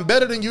I think I'm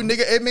better than you,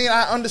 nigga. It means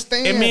I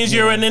understand. It means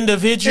you're an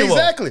individual.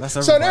 Exactly.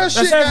 So there's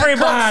shit that Kirk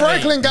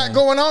Franklin got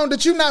going on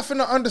that you're not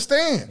finna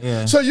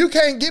understand. So you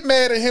can't get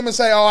mad at him and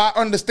say, oh, I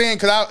understand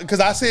because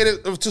I said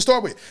it to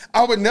start with.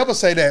 I would never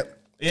say that.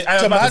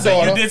 To my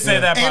daughter. You did say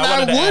that, and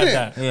I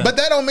wouldn't. But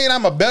that don't mean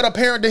I'm a better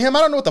parent than him.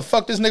 I don't know what the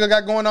fuck this nigga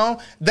got going on.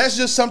 That's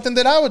just something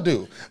that I would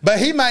do. But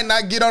he might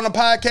not get on a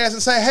podcast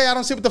and say, hey, I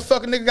don't see what the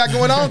fuck a nigga got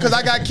going on because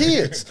I got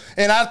kids.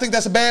 And I think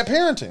that's a bad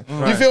parenting.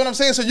 You feel what I'm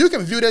saying? So you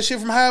can view that shit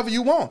from however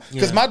you want.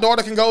 Because my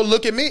daughter can go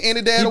look at me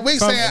any day of the week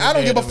saying, I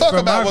don't give a fuck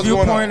about what's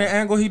going on. From my viewpoint and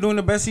angle, he doing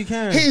the best he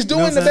can. He's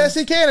doing the best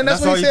he can. And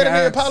that's what he said in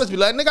the apology.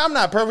 Like, nigga, I'm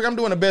not perfect. I'm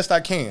doing the best I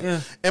can.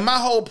 And my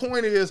whole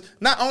point is,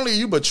 not only are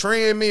you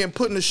betraying me and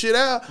putting the shit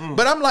out,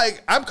 but I'm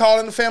like, I'm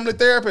calling the family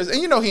therapist,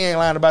 and you know he ain't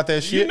lying about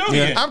that shit. You know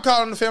I'm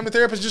calling the family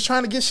therapist just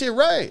trying to get shit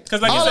right.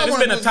 Because like you said, it's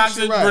been a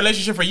toxic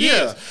relationship for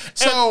years.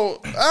 So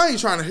I ain't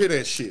trying to hear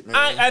that shit, man.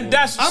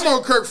 I'm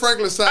on Kirk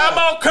Franklin's side. I'm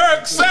on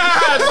Kirk's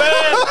side,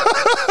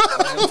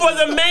 man. For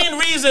the main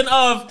reason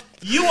of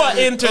you are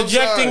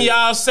interjecting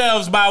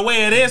yourselves by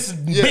way of this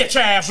bitch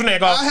ass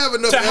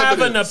nigga to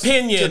have an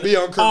opinion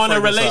on a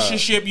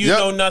relationship you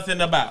know nothing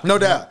about. No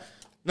doubt.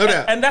 No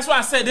doubt. And that's why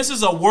I said this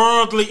is a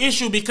worldly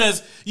issue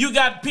because you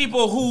got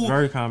people who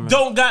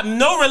don't got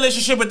no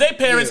relationship with their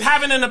parents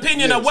having an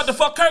opinion of what the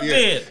fuck Kirk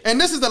did.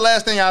 And this is the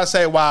last thing I'll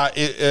say why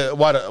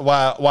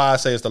I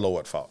say it's the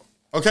Lord's fault.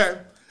 Okay?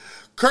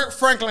 Kirk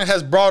Franklin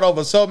has brought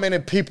over so many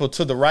people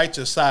to the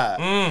righteous side.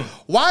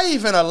 Why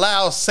even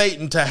allow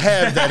Satan to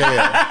have that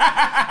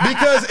L?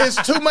 Because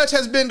it's too much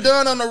has been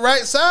done on the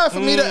right side for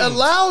me to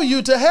allow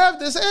you to have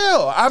this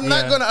L. I'm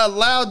not going to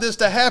allow this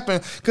to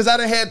happen because I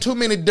done had too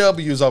many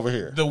W's over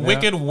here. The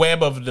wicked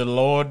web of the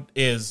Lord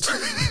is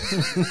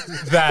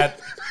that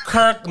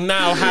Kirk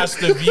now has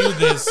to view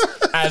this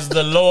as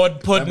the Lord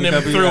putting him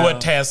through a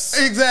test.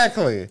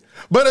 Exactly.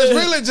 But it's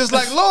really just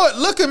like, Lord,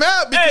 look him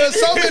out because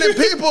so many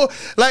people,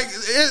 like,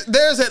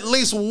 there's at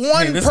least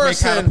one this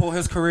person. May catapult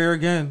his career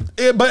again.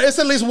 But it's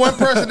at least one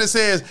person that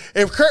says,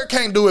 if Kirk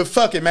can't do it,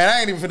 fuck it, man. I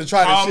ain't even finna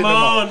try this shit no more.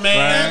 Come on,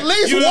 man. At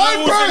least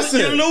one person.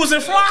 You're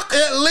losing flock.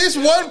 At least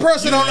one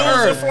person on the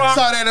earth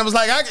saw that and was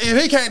like,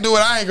 if he can't do it,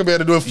 I ain't gonna be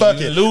able to do it.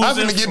 Fuck it. I'm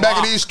finna get back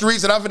in these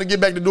streets and I'm finna get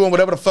back to doing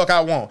whatever the fuck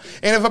I want.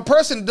 And if a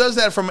person does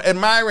that from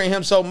admiring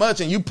him so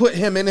much, and you put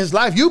him in his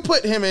life. You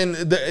put him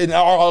in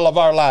all of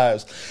our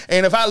lives.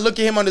 And if I look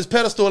at him on this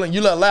pedestal, and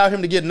you allow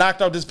him to get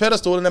knocked off this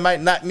pedestal, and it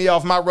might knock me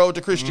off my road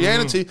to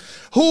Christianity,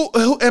 who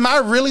am I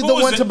really the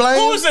one to blame?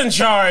 Who's in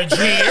charge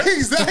here?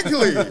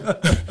 Exactly.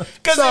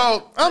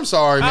 So I'm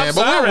sorry, man,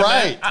 but we're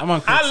right. I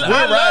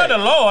love the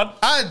Lord.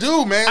 I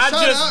do, man. I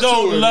Shout just out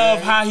don't to him, love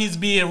man. how he's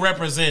being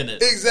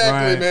represented.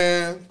 Exactly, Right.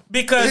 man.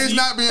 Because he's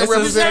not being It's a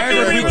represented.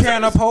 standard we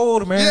can't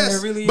uphold, man. Yes,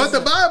 It really but the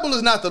is. Bible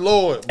is not the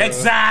Lord. Bro.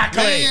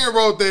 Exactly. Man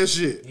wrote that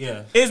shit.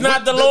 Yeah. It's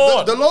not the But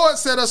Lord. The Lord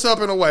set us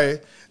up in a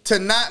way to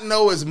not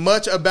know as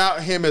much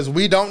about him as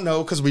we don't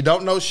know, because we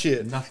don't know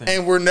shit. Nothing.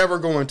 And we're never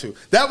going to.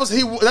 That's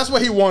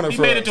what he wanted He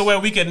for made us. it to where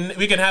we can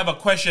have a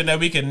question that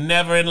we can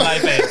never in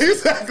life answer.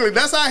 Exactly.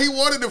 That's how he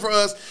wanted it for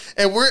us.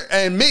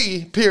 And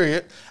me,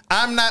 period.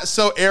 I'm not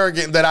so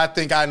arrogant that I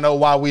think I know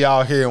why we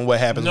all here and what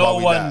happens No while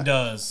we one die.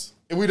 does.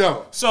 We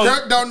don't. So-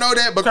 Kirk don't know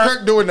that, but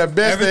Kirk doing the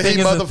best that he Everything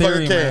is a motherfucker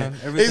theory, can. man.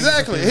 Everything is a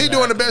Exactly. theory. He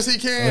doing the best he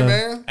can,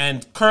 man.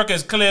 And Kirk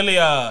is clearly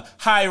a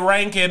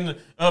high-ranking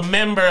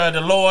member of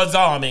the Lord's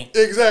army.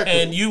 Exactly.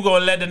 And you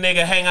gonna let the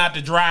nigga hang out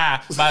to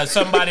dry by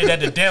somebody that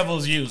the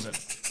devil's using.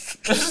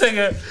 This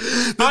nigga,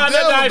 honor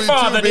devil thy be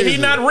father. too Did he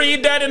busy. not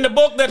read that in the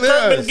book that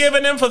Kirk been Yes.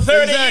 giving him for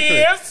 30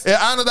 years? And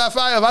honor thy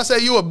father. If I say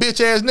you a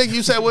bitch ass nigga,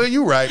 you say, well,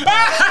 you right.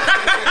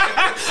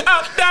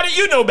 Daddy,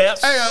 you know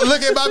best. Hey,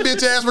 look at my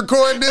bitch ass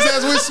recording this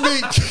as we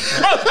speak.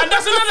 Oh, and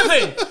that's another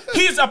thing.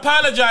 He's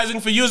apologizing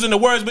for using the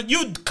words, but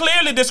you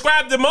clearly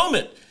described the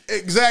moment.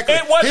 Exactly.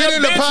 It was a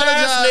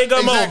bitch-ass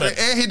nigga moment.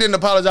 And he didn't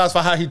apologize for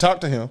how he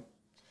talked to him.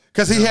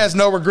 Because he has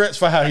no regrets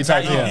for how he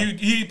talked to him.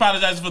 He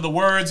apologizes for the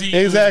words he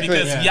Exactly.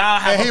 used because y'all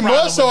have And a he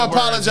problem more so with the words he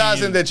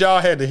apologizing used. that y'all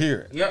had to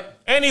hear it. Yep.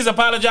 And he's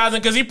apologizing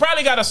because he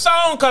probably got a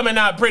song coming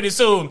out pretty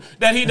soon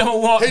that he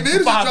don't want. He needed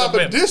to bother drop a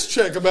with. diss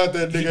track about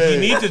that nigga He ass.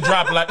 need to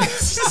drop like.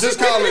 Just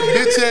call it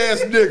bitch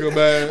ass nigga,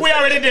 man. We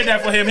already did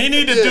that for him. He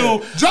need to Yeah.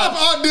 do. Drop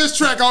our diss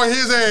track on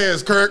his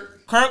ass,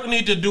 Kirk. Kirk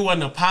need to do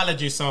an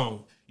apology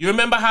song. You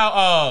remember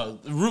how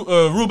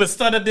Ruben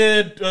Studdard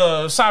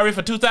did "Sorry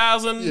for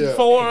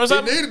 2004" or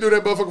something? He need to do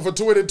that motherfucker for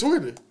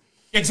 2020.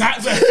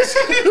 Exactly.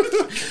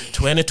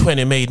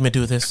 2020 made me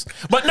do this.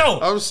 But no.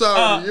 I'm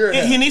sorry, you're he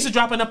happy. needs to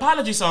drop an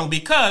apology song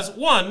because,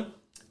 one,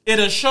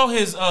 it'll show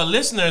his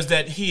listeners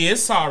that he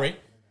is sorry.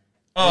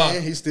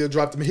 And he still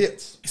dropped them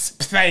hits.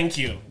 Thank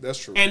you. That's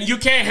true. And you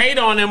can't hate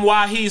on him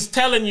while he's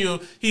telling you, I'm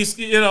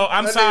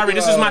That sorry, nigga,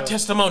 this is my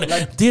testimony.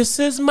 This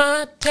is my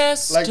Like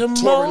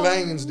testimony. Tory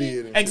Lanez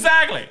did.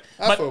 Exactly.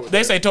 fuck But with they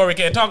that. say Tory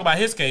can't talk about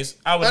his case.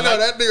 I I know like,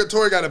 that nigga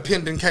Tory got a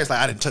pending case. Like,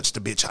 I didn't touch the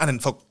bitch. I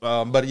didn't fuck.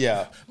 But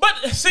yeah. But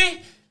see,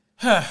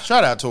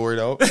 Shout out Tory,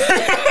 though.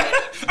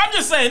 I'm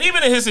just saying,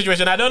 even in his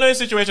situation, I don't know his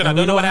situation. I We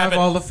don't know what have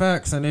happened. all the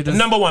facts, and they just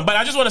Number one, but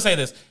I just want to say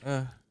this.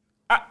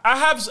 I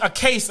have a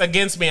case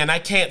against me and I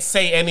can't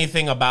say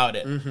anything about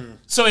it.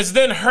 So it's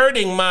then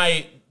hurting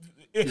my...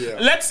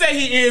 Let's say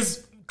he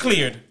is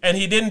cleared and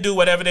he didn't do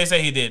whatever they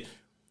say he did.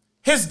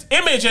 His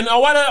image and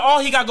all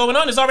he got going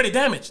on is already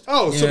damaged.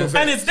 Oh, super And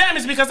fast. it's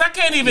damaged because I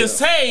can't even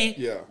say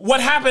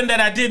what happened that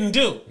I didn't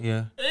do.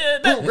 yeah.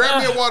 Grab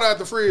me a water out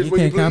the fridge, You will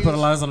you can't please?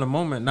 capitalize on the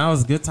moment. Now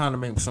is a good time to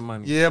make some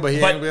money. Yeah, but he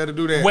ain't gonna be able to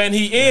do that. When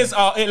he is,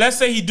 let's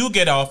say he do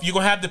get off, you're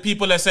going to have the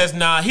people that says,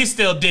 nah, he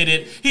still did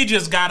it. He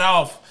just got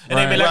off. And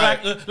they be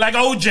like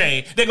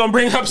OJ. They're going to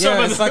bring up some Yeah,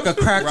 of it's the... like a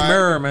cracked Right.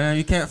 mirror, man.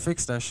 You can't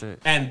fix that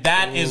shit. And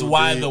that is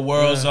why the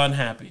world's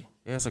unhappy.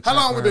 Yeah, it's a How cracked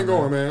long we been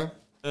mirror, going,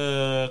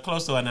 man?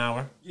 Close to an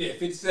hour. Yeah,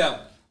 57.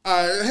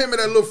 All right, hand me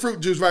that little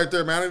fruit juice right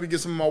there, man. I need to get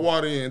some of my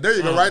water in. There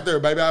you go, right there,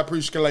 baby. I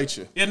appreciate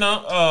you. You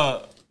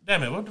know,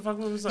 damn it, what the fuck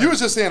was that? You was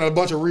just saying a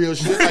bunch of real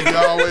shit like you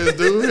always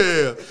do.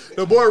 Yeah.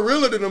 The boy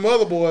realer than the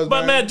other boys,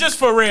 But man, just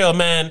for real,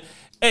 man.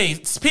 Hey,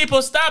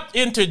 people, stop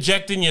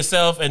interjecting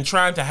yourself and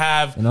trying to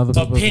have In other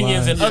people's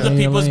opinions in lives. other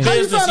Yeah. people's How How you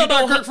business. found You out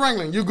about don't. Kirk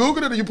Franklin? You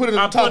Googled it or you put it in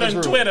the I put it topics on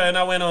room? Twitter and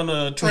I went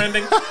on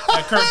trending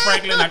like Kirk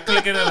Franklin. I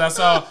clicked it and I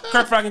saw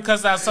Kirk Franklin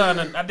cussed out son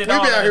and I did We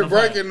all be that. out here in the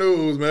front. breaking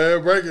news,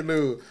 man. Breaking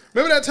news.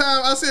 Remember that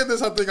time I said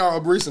this? I think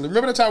recently.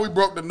 Remember the time we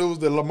broke the news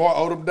that Lamar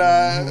Odom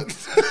died?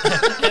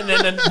 And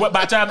then by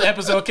the time the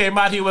episode came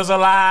out, he was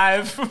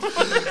alive.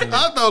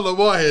 I thought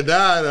Lamar had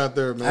died out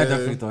there, man. I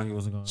definitely thought he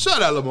was going.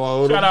 Shout out Lamar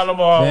Odom. Shout out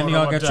Lamar. Man,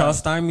 y'all Odom, get John. y'all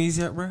stymies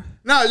yet, bro?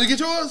 Nah, you get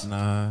yours?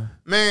 Nah.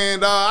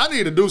 Man, dawg, I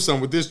need to do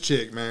something with this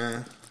chick,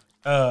 man.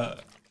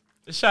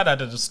 Shout out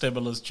to the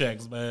stimulus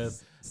checks, man.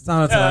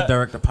 Sounded to my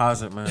direct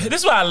deposit, man.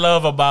 This is what I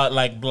love about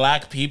like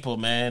black people,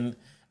 man.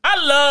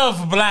 I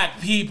love black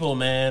people,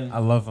 man. I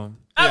love him.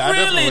 Yeah, I I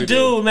really definitely do,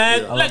 do.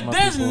 man. Yeah. I Like, love my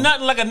there's people.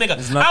 nothing like a nigga.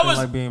 There's nothing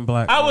like being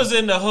black, I bro. was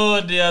in the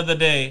hood the other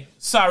day.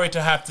 Sorry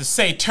to have to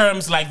say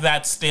terms like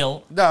that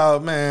still,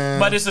 Dawg, man.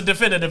 but it's a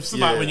definitive spot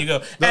Yeah. when you go.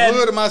 The And-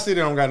 hood of my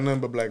city don't got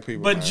nothing but black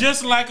people. but man.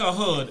 just like a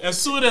hood,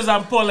 as soon as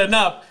I'm pulling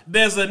up,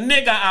 there's a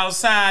nigga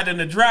outside in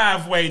the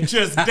driveway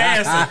just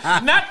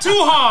dancing. Not too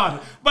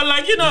hard, but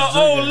like,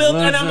 oh, look.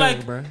 And I'm like,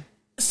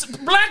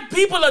 black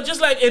people are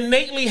just like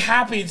innately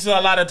happy to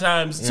a lot of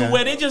times to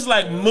where they just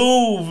like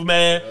move,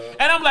 man.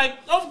 And I'm like,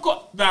 of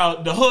course, now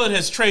the hood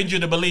has trained you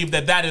to believe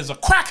that is a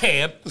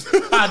crackhead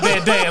out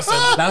there dancing.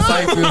 That's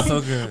why it feels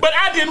so good. But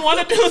I didn't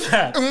want to do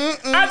that.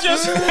 I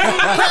just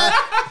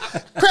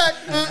Crack.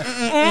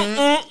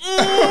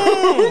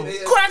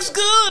 crack's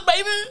good,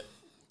 baby.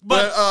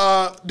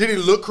 But did he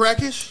look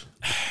crackish?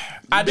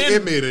 I didn't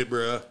admit it,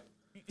 bro.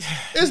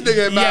 This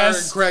nigga admiring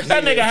crackheads.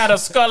 That nigga had a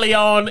scully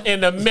on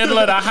in the middle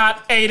of the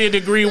hot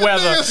 80-degree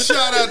weather.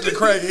 Shout out to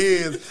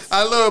crackheads.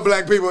 I love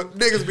black people.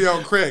 Niggas be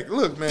on crack.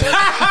 Look, man.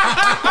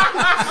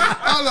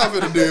 I'm not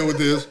finna deal with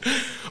this.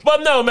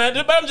 But no, man.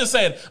 But I'm just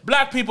saying,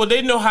 black people,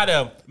 they know how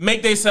to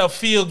make themselves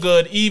feel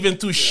good even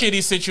through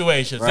shitty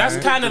situations. Right.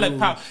 That's kind of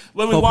like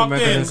when we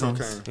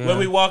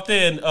walked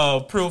in.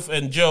 Proof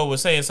and Joe were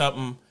saying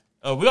something.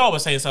 We all were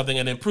saying something,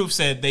 and then Proof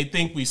said they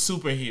think we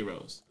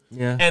superheroes.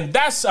 Yeah. And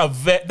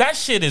that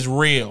shit is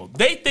real.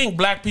 They think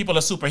black people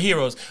are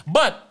superheroes,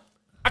 but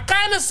I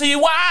kind of see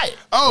why.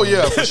 Oh,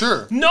 yeah, for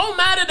sure. No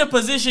matter the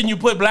position you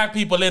put black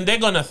people in, they're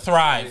going to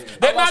thrive.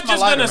 They're not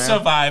just going to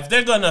survive.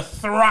 They're going to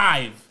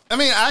thrive. I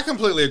mean, I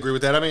completely agree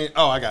with that. I mean,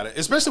 I got it.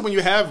 Especially when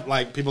you have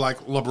like people like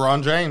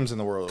LeBron James in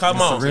the world.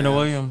 Come on. Serena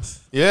Williams.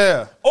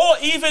 Yeah. Or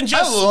even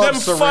just them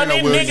Serena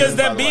funny Williams, niggas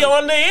that be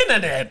on the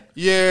internet.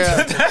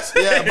 Yeah. That's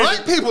yeah. it.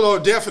 Black people are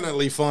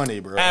definitely funny,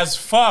 bro. As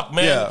fuck,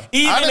 man. Yeah.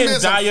 Even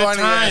in dire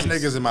funny times. ass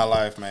niggas in my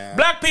life, man.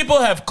 Black people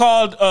have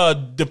called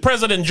the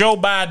President Joe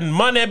Biden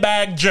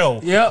Moneybag Joe,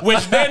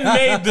 which then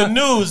made the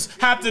news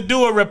have to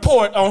do a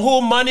report on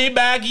who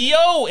Moneybag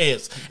Yo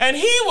is. And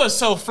he was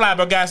so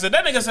flabbergasted.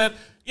 That nigga said,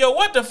 yo,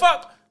 what the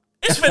fuck?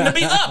 It's finna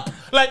be up.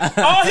 Like,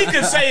 all he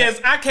can say is,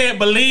 I can't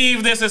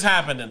believe this is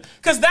happening.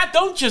 Because that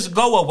don't just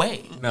go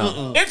away.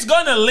 No. It's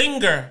gonna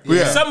linger.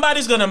 Yeah.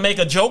 Somebody's gonna make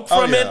a joke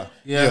from it.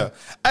 Yeah.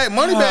 Hey,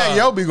 Moneybag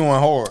Yo be going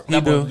hard. He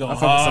do.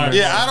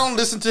 Yeah, I don't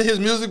listen to his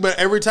music, but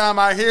every time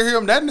I hear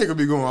him, that nigga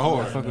be going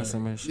hard. I fuck with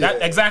some shit.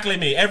 That, exactly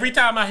me. Every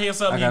time I hear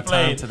something he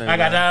played, I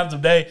got time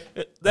today.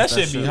 That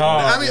shit be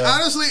hard. I mean,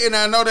 honestly, and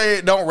I know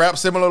they don't rap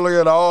similarly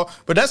at all,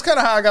 but that's kind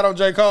of how I got on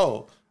J.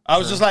 Cole. I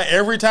was just like,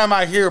 every time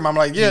I hear him, I'm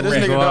like, yeah, this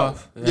nigga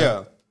dope.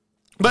 Yeah.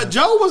 But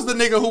Joe was the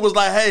nigga who was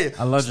like, hey,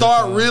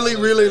 start really,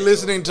 really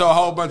listening to a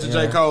whole bunch of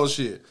J. Cole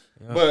shit.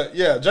 Yeah. But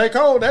yeah, J.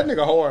 Cole, that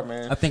nigga hard,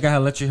 man. I think I had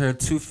let you hear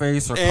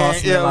Two-Face or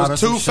Cost Me a Lot. Yeah, it was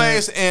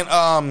Two-Face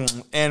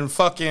and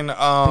fucking.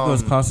 I think it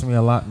was Cost Me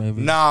a Lot,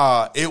 maybe.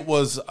 Nah, it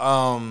was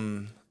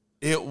Young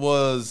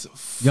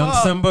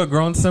Simba,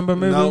 Grown Simba,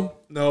 maybe.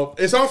 No,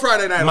 it's on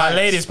Friday Night Lights. My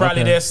lady's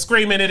probably there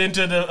screaming it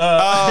into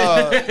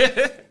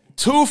the.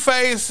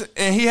 Two-Face,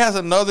 and he has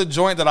another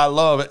joint that I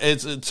love.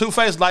 It's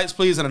Two-Face, Lights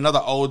Please, and another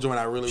old joint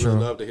I really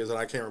loved his, and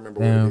I can't remember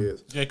what it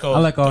is. J. Cole, I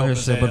like all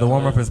his shit, but the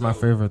warm-up is my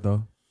favorite,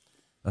 though.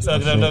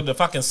 The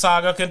fucking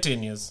saga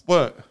continues.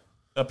 What?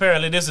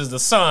 Apparently, this is the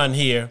son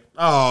here.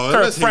 Oh,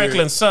 Kirk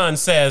Franklin's son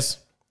says,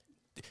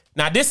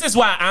 now this is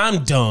why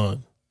I'm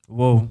done.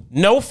 Whoa.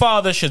 No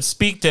father should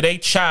speak to their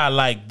child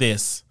like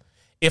this.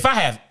 If I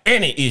have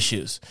any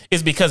issues,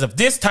 it's because of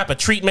this type of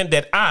treatment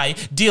that I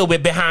deal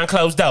with behind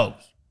closed doors.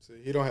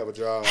 He don't have a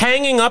job.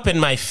 Hanging up in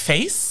my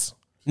face?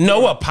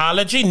 No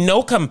apology,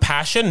 no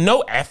compassion,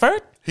 no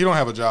effort? He don't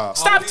have a job.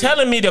 Stop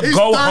telling me to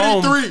go 33.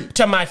 Home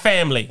to my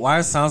family. Why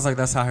it sounds like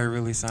that's how he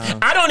really sounds.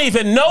 I don't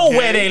even know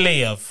where they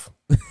live.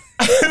 Wait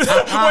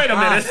a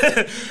minute.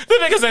 The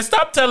nigga said,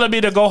 stop telling me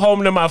to go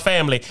home to my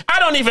family. I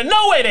don't even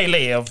know where they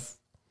live.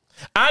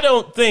 I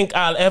don't think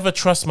I'll ever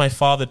trust my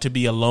father to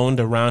be alone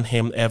around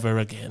him ever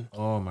again.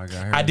 Oh my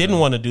God. I didn't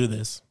want to do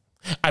this.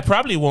 I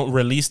probably won't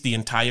release the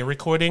entire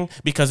recording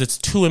because it's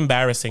too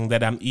embarrassing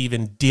that I'm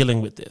even dealing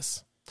with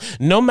this.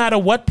 No matter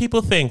what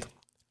people think,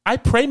 I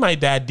pray my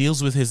dad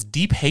deals with his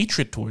deep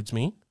hatred towards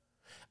me.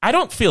 I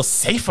don't feel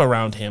safe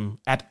around him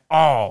at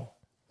all.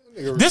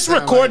 This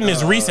recording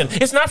is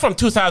recent. It's not from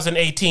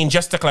 2018,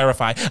 just to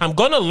clarify. I'm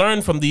going to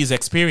learn from these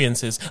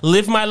experiences,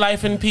 live my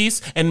life in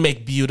peace, and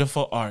make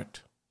beautiful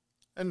art.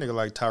 That nigga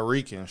like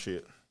Tyreek and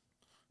shit.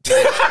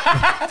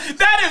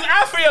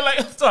 I feel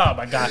like, oh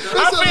my God.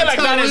 I feel like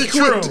that is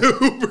true.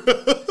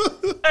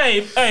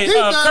 Hey,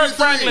 Kirk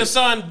Franklin's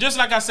son, just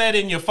like I said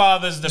in your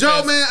father's defense.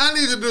 Joe, man, I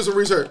need to do some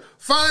research.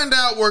 Find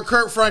out what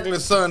Kirk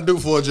Franklin's son do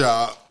for a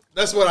job.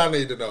 That's what I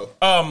need to know.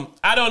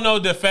 I don't know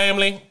the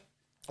family.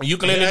 You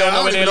clearly don't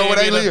know where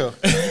they live.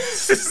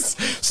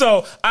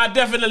 So I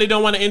definitely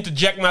don't want to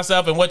interject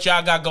myself in what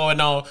y'all got going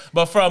on.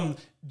 But from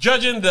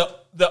judging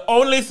the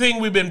only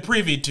thing we've been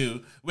privy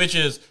to, which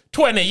is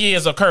 20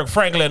 years of Kirk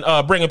Franklin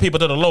bringing people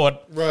to the Lord,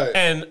 right,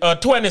 and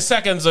 20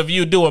 seconds of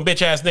you doing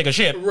bitch ass nigga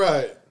shit,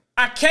 right.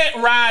 I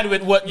can't ride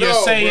with what you're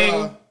saying.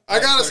 Bro. I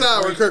gotta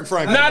side with Kirk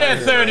Franklin. Not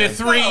at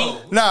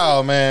 33.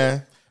 No,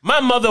 man. My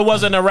mother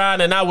wasn't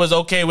around, and I was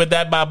okay with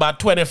that by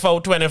about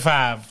 24,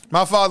 25.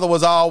 My father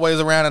was always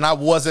around, and I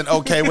wasn't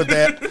okay with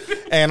that.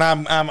 And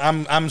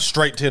I'm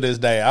straight to this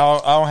day. I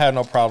don't have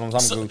no problems.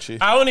 I'm Gucci.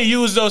 I only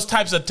use those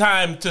types of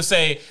time to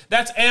say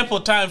that's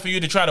ample time for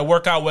you to try to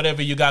work out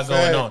whatever you got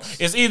going on.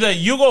 It's either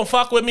you gonna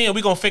fuck with me and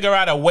we gonna figure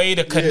out a way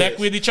to connect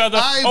with each other,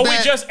 or we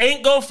just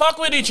ain't gonna fuck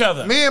with each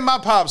other. Me and my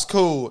pops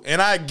cool,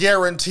 and I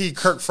guarantee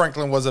Kirk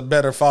Franklin was a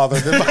better father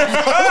than my father.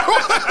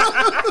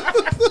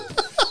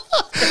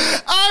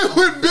 I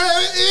would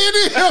bet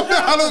any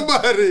amount of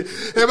money.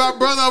 And my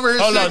brother over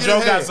here. Hold on, Joe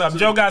got something.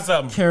 Joe got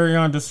something. Carry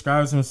On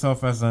describes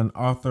himself as an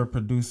author,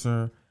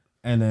 producer,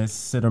 and a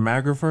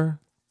cinematographer.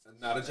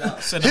 Not a job.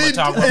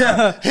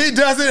 Cinematographer. He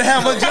doesn't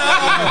have a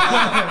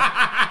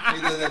job.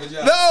 He doesn't have a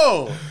job.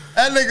 No.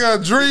 That nigga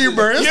a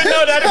dreamer. You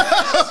know that. He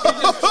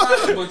just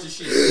tried a bunch of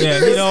shit. Yeah,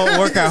 he don't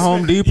work at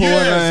Home Depot or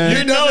nothing.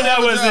 You know that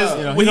was his.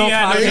 He don't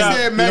had clock a in. job. He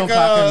said He don't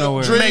clock in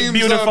nowhere. dreams Make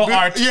beautiful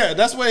art. Yeah,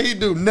 that's what he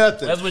do.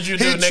 Nothing. That's what you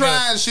do, He nigga.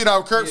 trying shit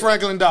off Kirk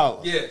Franklin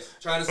dollars. Yes,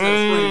 trying to sell a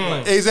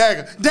screenplay.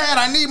 Exactly. Dad,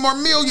 I need more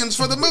millions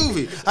for the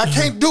movie. I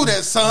can't do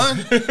that,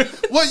 son.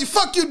 Well, you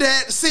fuck you,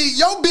 Dad. See,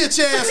 your bitch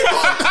ass.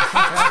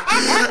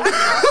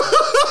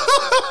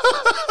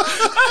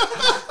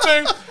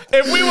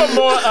 If we were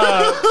more,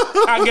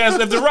 I guess,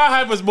 if the Raw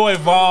Hype was more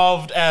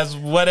evolved as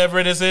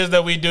whatever this is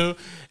that we do,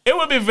 it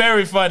would be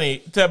very funny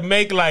to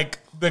make like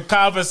the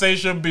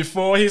conversation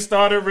before he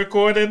started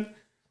recording.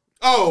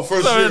 Oh,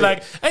 for So sure. it's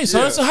like, hey,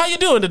 son, so how you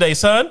doing today,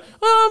 son?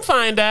 Well, I'm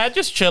fine, Dad.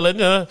 Just chilling.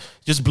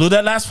 Just blew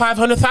that last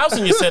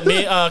 500,000 you sent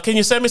me. Can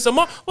you send me some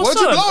more? Well, What'd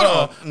son, you blow it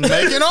on?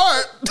 Making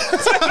art.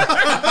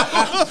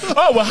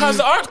 oh, well, how's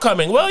the art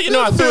coming? Well, you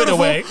know, I threw it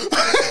away.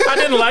 I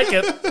didn't like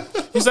it.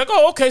 He's like,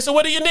 oh, okay, so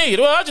what do you need?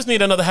 Well, I just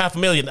need another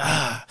 $500,000.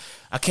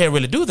 I can't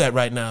really do that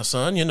right now,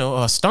 son. You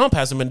know, Stomp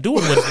hasn't been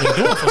doing what he's been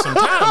doing for some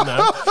time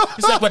now.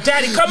 He's like, well,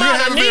 Daddy, come on,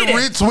 I need it.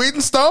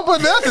 Retweeting Stomp or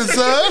nothing,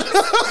 son.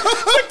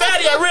 Like,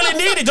 Daddy, I really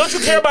need it. Don't you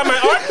care about my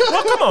art?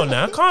 Well, come on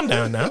now. Calm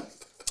down now.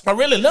 I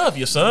really love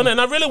you, son,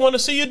 and I really want to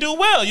see you do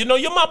well. You know,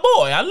 you're my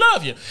boy. I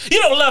love you. You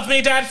don't love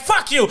me, Dad.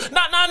 Fuck you.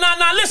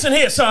 Nah. Listen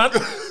here, son.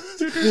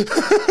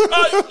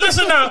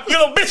 Listen now, you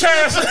little bitch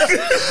ass. Let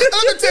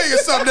me tell you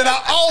something that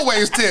I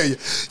always tell you.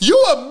 You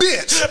a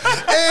bitch,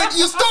 and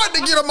you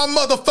starting to get on my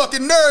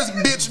motherfucking nerves,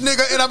 bitch,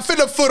 nigga, and I'm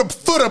finna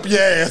foot up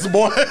your ass,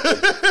 boy.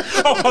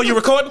 Oh, you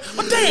recording?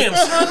 Well, damn,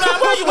 son,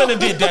 why you went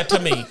and did that to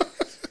me?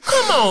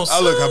 Come on,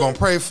 son. Look, I'm gonna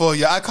pray for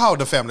you. I called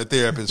the family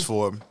therapist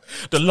for him.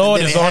 The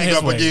Lord And is then on hang his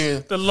up way.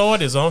 again. The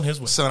Lord is on his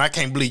way. Son, I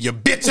can't believe your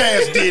bitch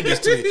ass did this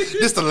to me.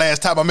 This the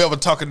last time I'm ever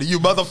talking to you,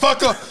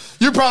 motherfucker.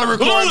 You probably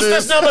recorded Lose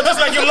this number just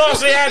like you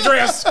lost the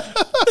address.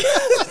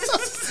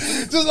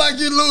 Just like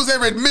you lose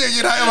every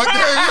million I ever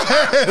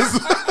gave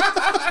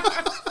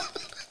you.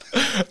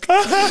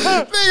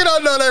 Nigga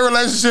don't know their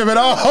relationship at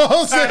all.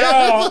 At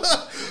all.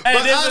 Hey,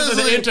 But this is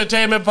honestly, an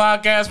entertainment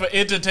podcast for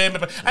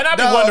entertainment. And I've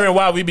been wondering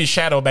why we be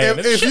shadow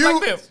banning. If Shit you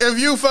like this.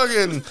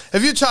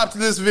 if you chopped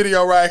this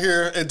video right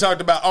here and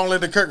talked about only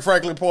the Kirk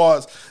Franklin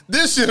parts,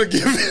 this should have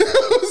given you.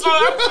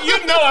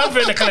 You know I'm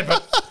finna clip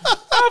it.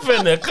 I'm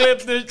finna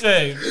clip this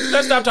thing.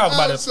 Let's stop talking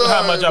about it.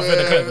 How much I'm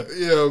finna clip it.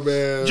 Yeah,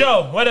 man.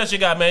 Joe, what else you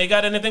got, man? You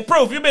got anything?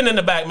 Proof, you've been in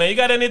the back, man. You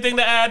got anything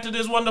to add to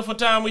this wonderful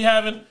time we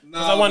having?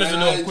 Because I wanted to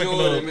do a quick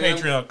little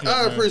Patreon clip.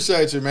 I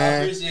appreciate you, I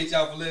man. appreciate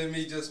y'all for letting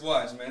me just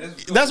watch, man.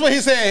 That's what he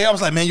said. I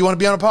was like, man, you want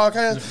to be on a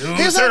podcast?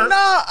 He's sir. like,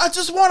 nah, I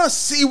just want to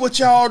see what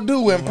y'all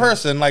do in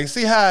person. Like,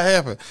 see how it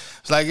happened.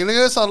 It's like,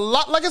 it's a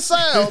lot like it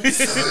sounds.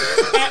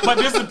 But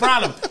this is the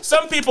problem.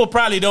 Some people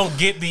probably don't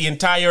get the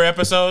entire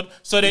episode,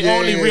 so they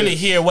only really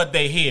hear what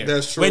they hear.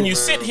 That's true, When you man.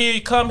 sit here,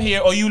 you come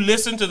here, or you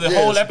listen to the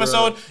whole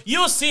episode,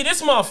 you'll see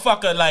this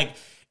motherfucker like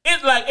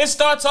it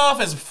starts off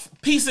as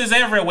pieces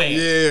everywhere.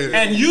 Yeah.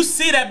 And you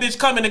see that bitch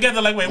coming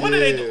together like, wait, what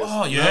did they do?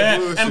 Oh, yeah.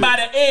 bullshit. And by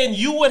the end,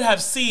 you would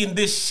have seen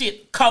this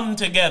shit come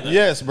together.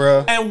 Yes,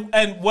 bro.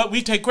 And what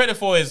we take credit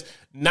for is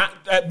not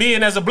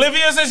being as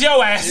oblivious as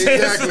your ass is.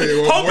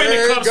 Exactly. Hoping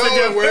Where it comes go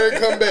together. and where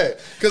it come back.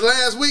 Because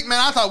last week,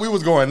 man, I thought we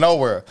was going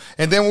nowhere.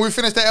 And then when we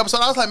finished that episode,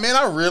 I was like, man,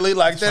 I really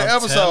liked that I'm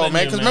episode, telling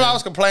man. you, Because man. remember, I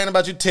was complaining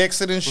about you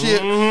texting and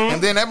shit.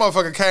 And then that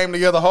motherfucker came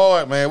together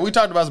hard, man. We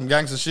talked about some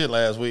gangster shit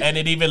last week. And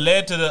it even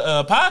led to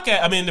the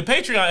podcast. I mean, the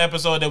Patreon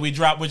episode that we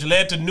dropped, which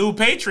led to new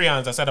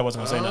Patreons. I said I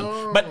wasn't going to say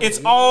nothing. But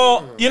it's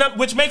all,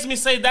 which makes me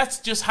say that's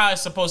just how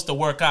it's supposed to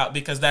work out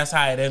because that's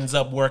how it ends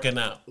up working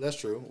out. That's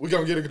true. We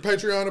going to get a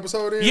Patreon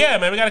episode in? Yeah,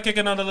 man, we got to kick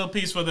another little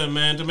piece for them,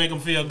 man, to make them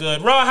feel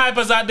good. Raw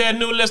hypers out there,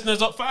 new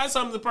listeners, find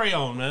something to pray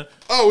on, man.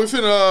 Oh, we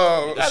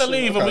finna... Gotta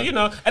leave them,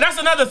 And that's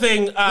another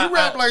thing. We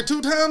rapped like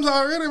 2 times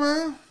already,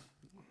 man.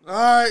 All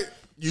right.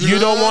 You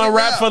don't want to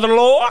rap for the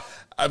Lord?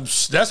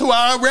 That's who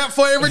I rap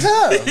for every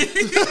time.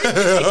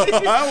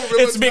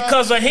 It's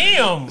because of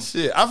him.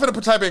 Shit, I'm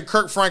finna type in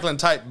Kirk Franklin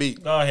type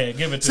beat. Go ahead,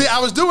 give it to See, me. I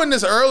was doing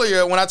this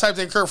earlier when I typed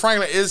in Kirk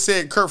Franklin. It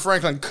said Kirk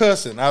Franklin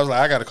cussing. I was like,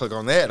 I gotta click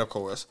on that, of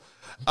course.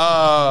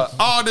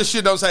 All this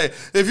shit don't say.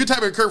 If you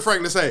type in Kirk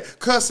Franklin, say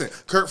cussing.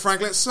 Kirk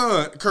Franklin's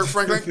son. Kirk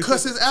Franklin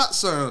cusses out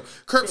son.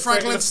 Kirk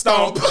Franklin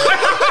stomp.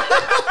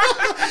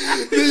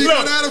 Then you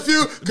go down a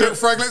few. Kirk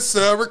Franklin's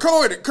son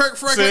recorded. Kirk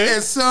Franklin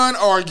and son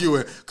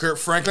arguing. Kirk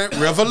Franklin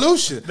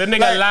revolution. The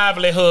nigga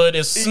livelihood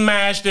is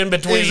smashed in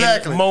between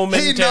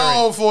momentary. He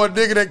known for a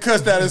nigga that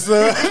cussed out his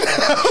son.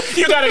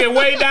 You gotta get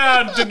way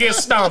down to get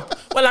stomped.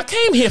 Well, I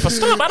came here for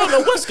stomp. I don't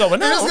know what's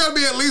going on. It's gonna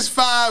be at least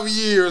 5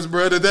 years,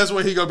 brother. That's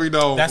what he gonna be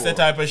known That's for. the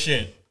type of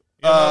shit.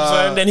 You know what I'm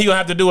saying? Then he gonna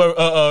have to do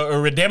a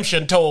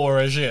redemption tour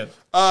or shit.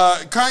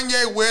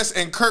 Kanye West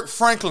and Kirk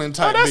Franklin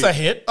type. Oh, that's beat. a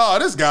hit. Oh,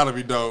 this gotta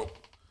be dope.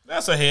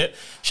 That's a hit.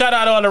 Shout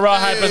out to all the Raw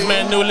Hypers,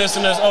 man. New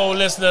listeners, old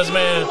listeners,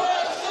 man.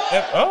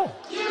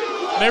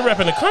 They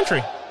repping the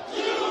country.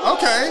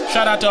 Okay.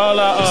 Shout out to all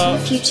our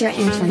Future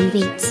Anthem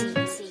beats.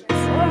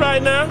 all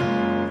right now.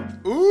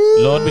 Ooh.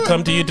 Lord, we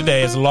come to you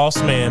today as a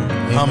lost man.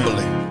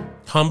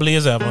 Humbly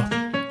as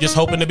ever. Just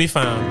hoping to be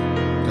found.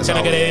 Can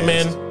I get an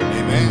amen?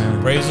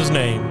 Amen. Praise his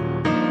name.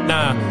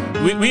 Nah,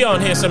 we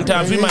on here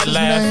sometimes. We might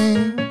laugh.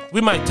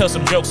 We might tell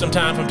some jokes from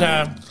time.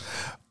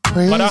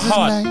 But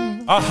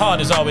our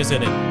heart is always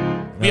in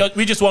it.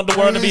 We just want the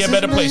world to be a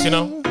better place, you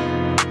know?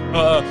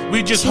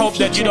 We just hope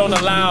that you don't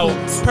allow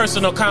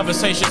personal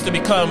conversations to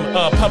become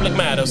public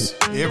matters.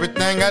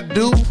 Everything I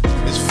do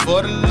is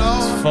for the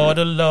Lord. For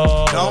the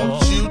Lord.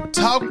 Don't you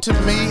talk to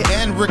me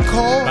and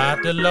record.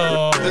 About the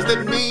Lord. Does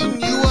that mean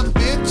you a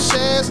bitch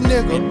ass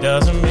nigga? It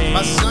doesn't mean.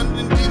 My son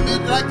didn't give me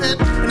like that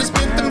when he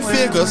spent them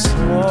figures.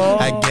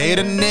 I gave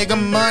a nigga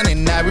money,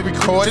 now he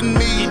recording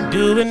me. He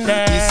doing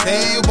that. He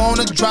said he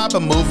wanna drop a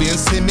movie and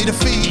send me the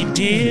feed. He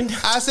did.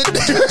 I said,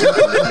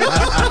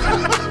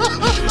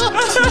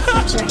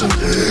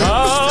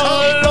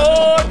 oh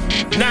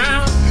Lord,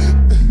 now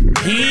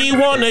he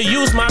wanna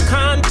use my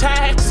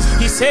contacts.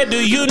 He said, do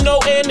you know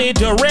any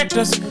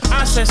directors?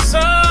 I said,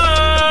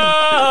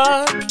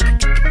 son,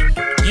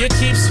 you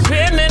keep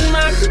spending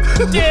my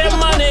damn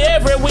money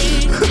every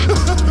week.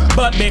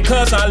 But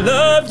because I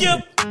love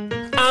you,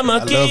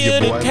 I'ma give you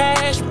the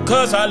cash.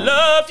 Because I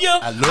love you,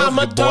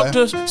 I'ma talk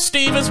to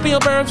Steven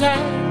Spielberg's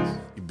ass.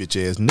 you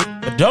bitch ass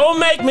nigga. But don't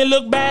make me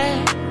look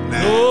bad.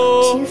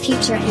 No.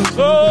 Future Anthem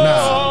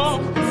Oh.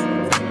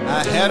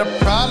 I had a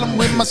problem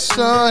with my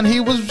son. He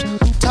was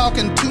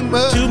talking too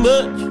much. Too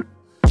much.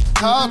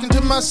 Talking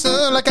to my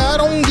son like I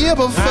don't give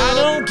a fuck. I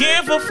don't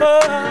give a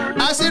fuck.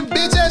 I said,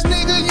 bitch ass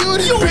nigga,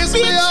 you pissed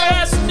me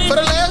off for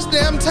the last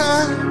damn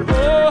time.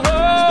 Oh.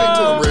 Speak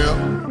to him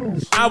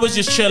real. I was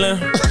just chilling,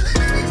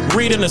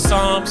 reading the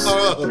Psalms.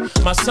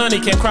 My son, he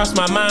came across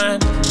my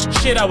mind.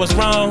 Shit, I was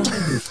wrong.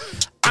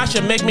 I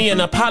should make me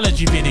an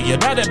apology video.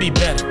 That'd be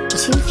better.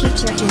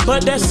 Future Anthem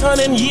But that son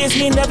in years,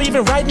 he ain't never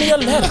even write me a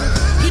letter.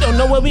 He don't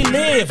know where we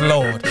live,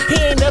 Lord. He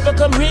ain't never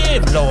come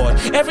rib, Lord.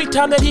 Every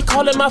time that he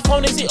callin' my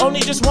phone, is he only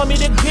just want me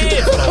to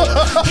give,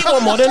 Lord. He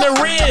want more than a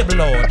rib,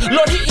 Lord.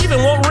 Lord, he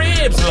even want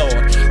ribs,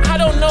 Lord. I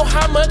don't know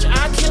how much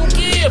I can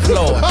give,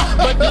 Lord.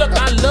 But look,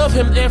 I love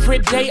him every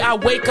day. I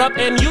wake up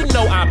and you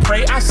know I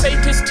pray. I say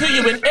this to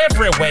you in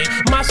every way.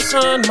 My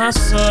son, my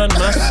son,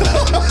 my son.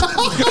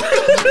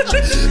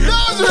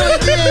 That was really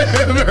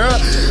good, bro.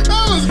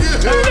 That was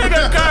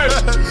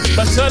good.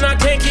 But son, I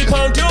can't keep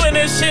on doing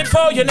this shit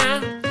for you now.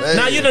 Hey.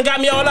 Now you done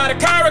got me all out of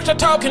character,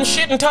 talking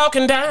shit and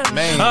talking down.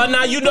 Man.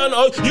 Now you done,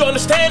 you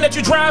understand that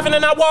you driving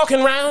and not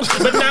walking around.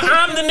 But now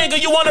I'm the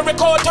nigga you want to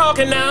record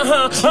talking now,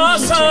 huh?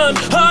 Son,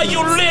 you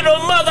little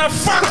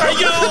motherfucker,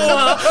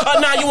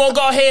 you. Now you won't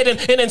go ahead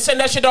and send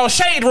that shit on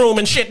Shade Room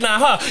and shit now,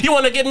 huh? You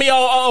want to get me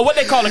all, what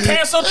they call it,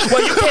 canceled?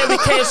 Well, you can't be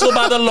canceled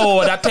by the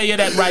Lord. I tell you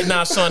that right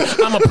now, son.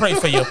 I'ma pray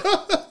for you.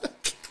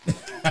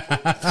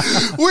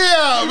 We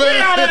out,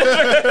 man.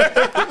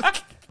 I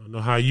don't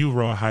know how you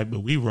raw hype, but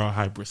we raw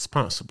hype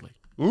responsibly.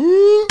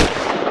 Ooh.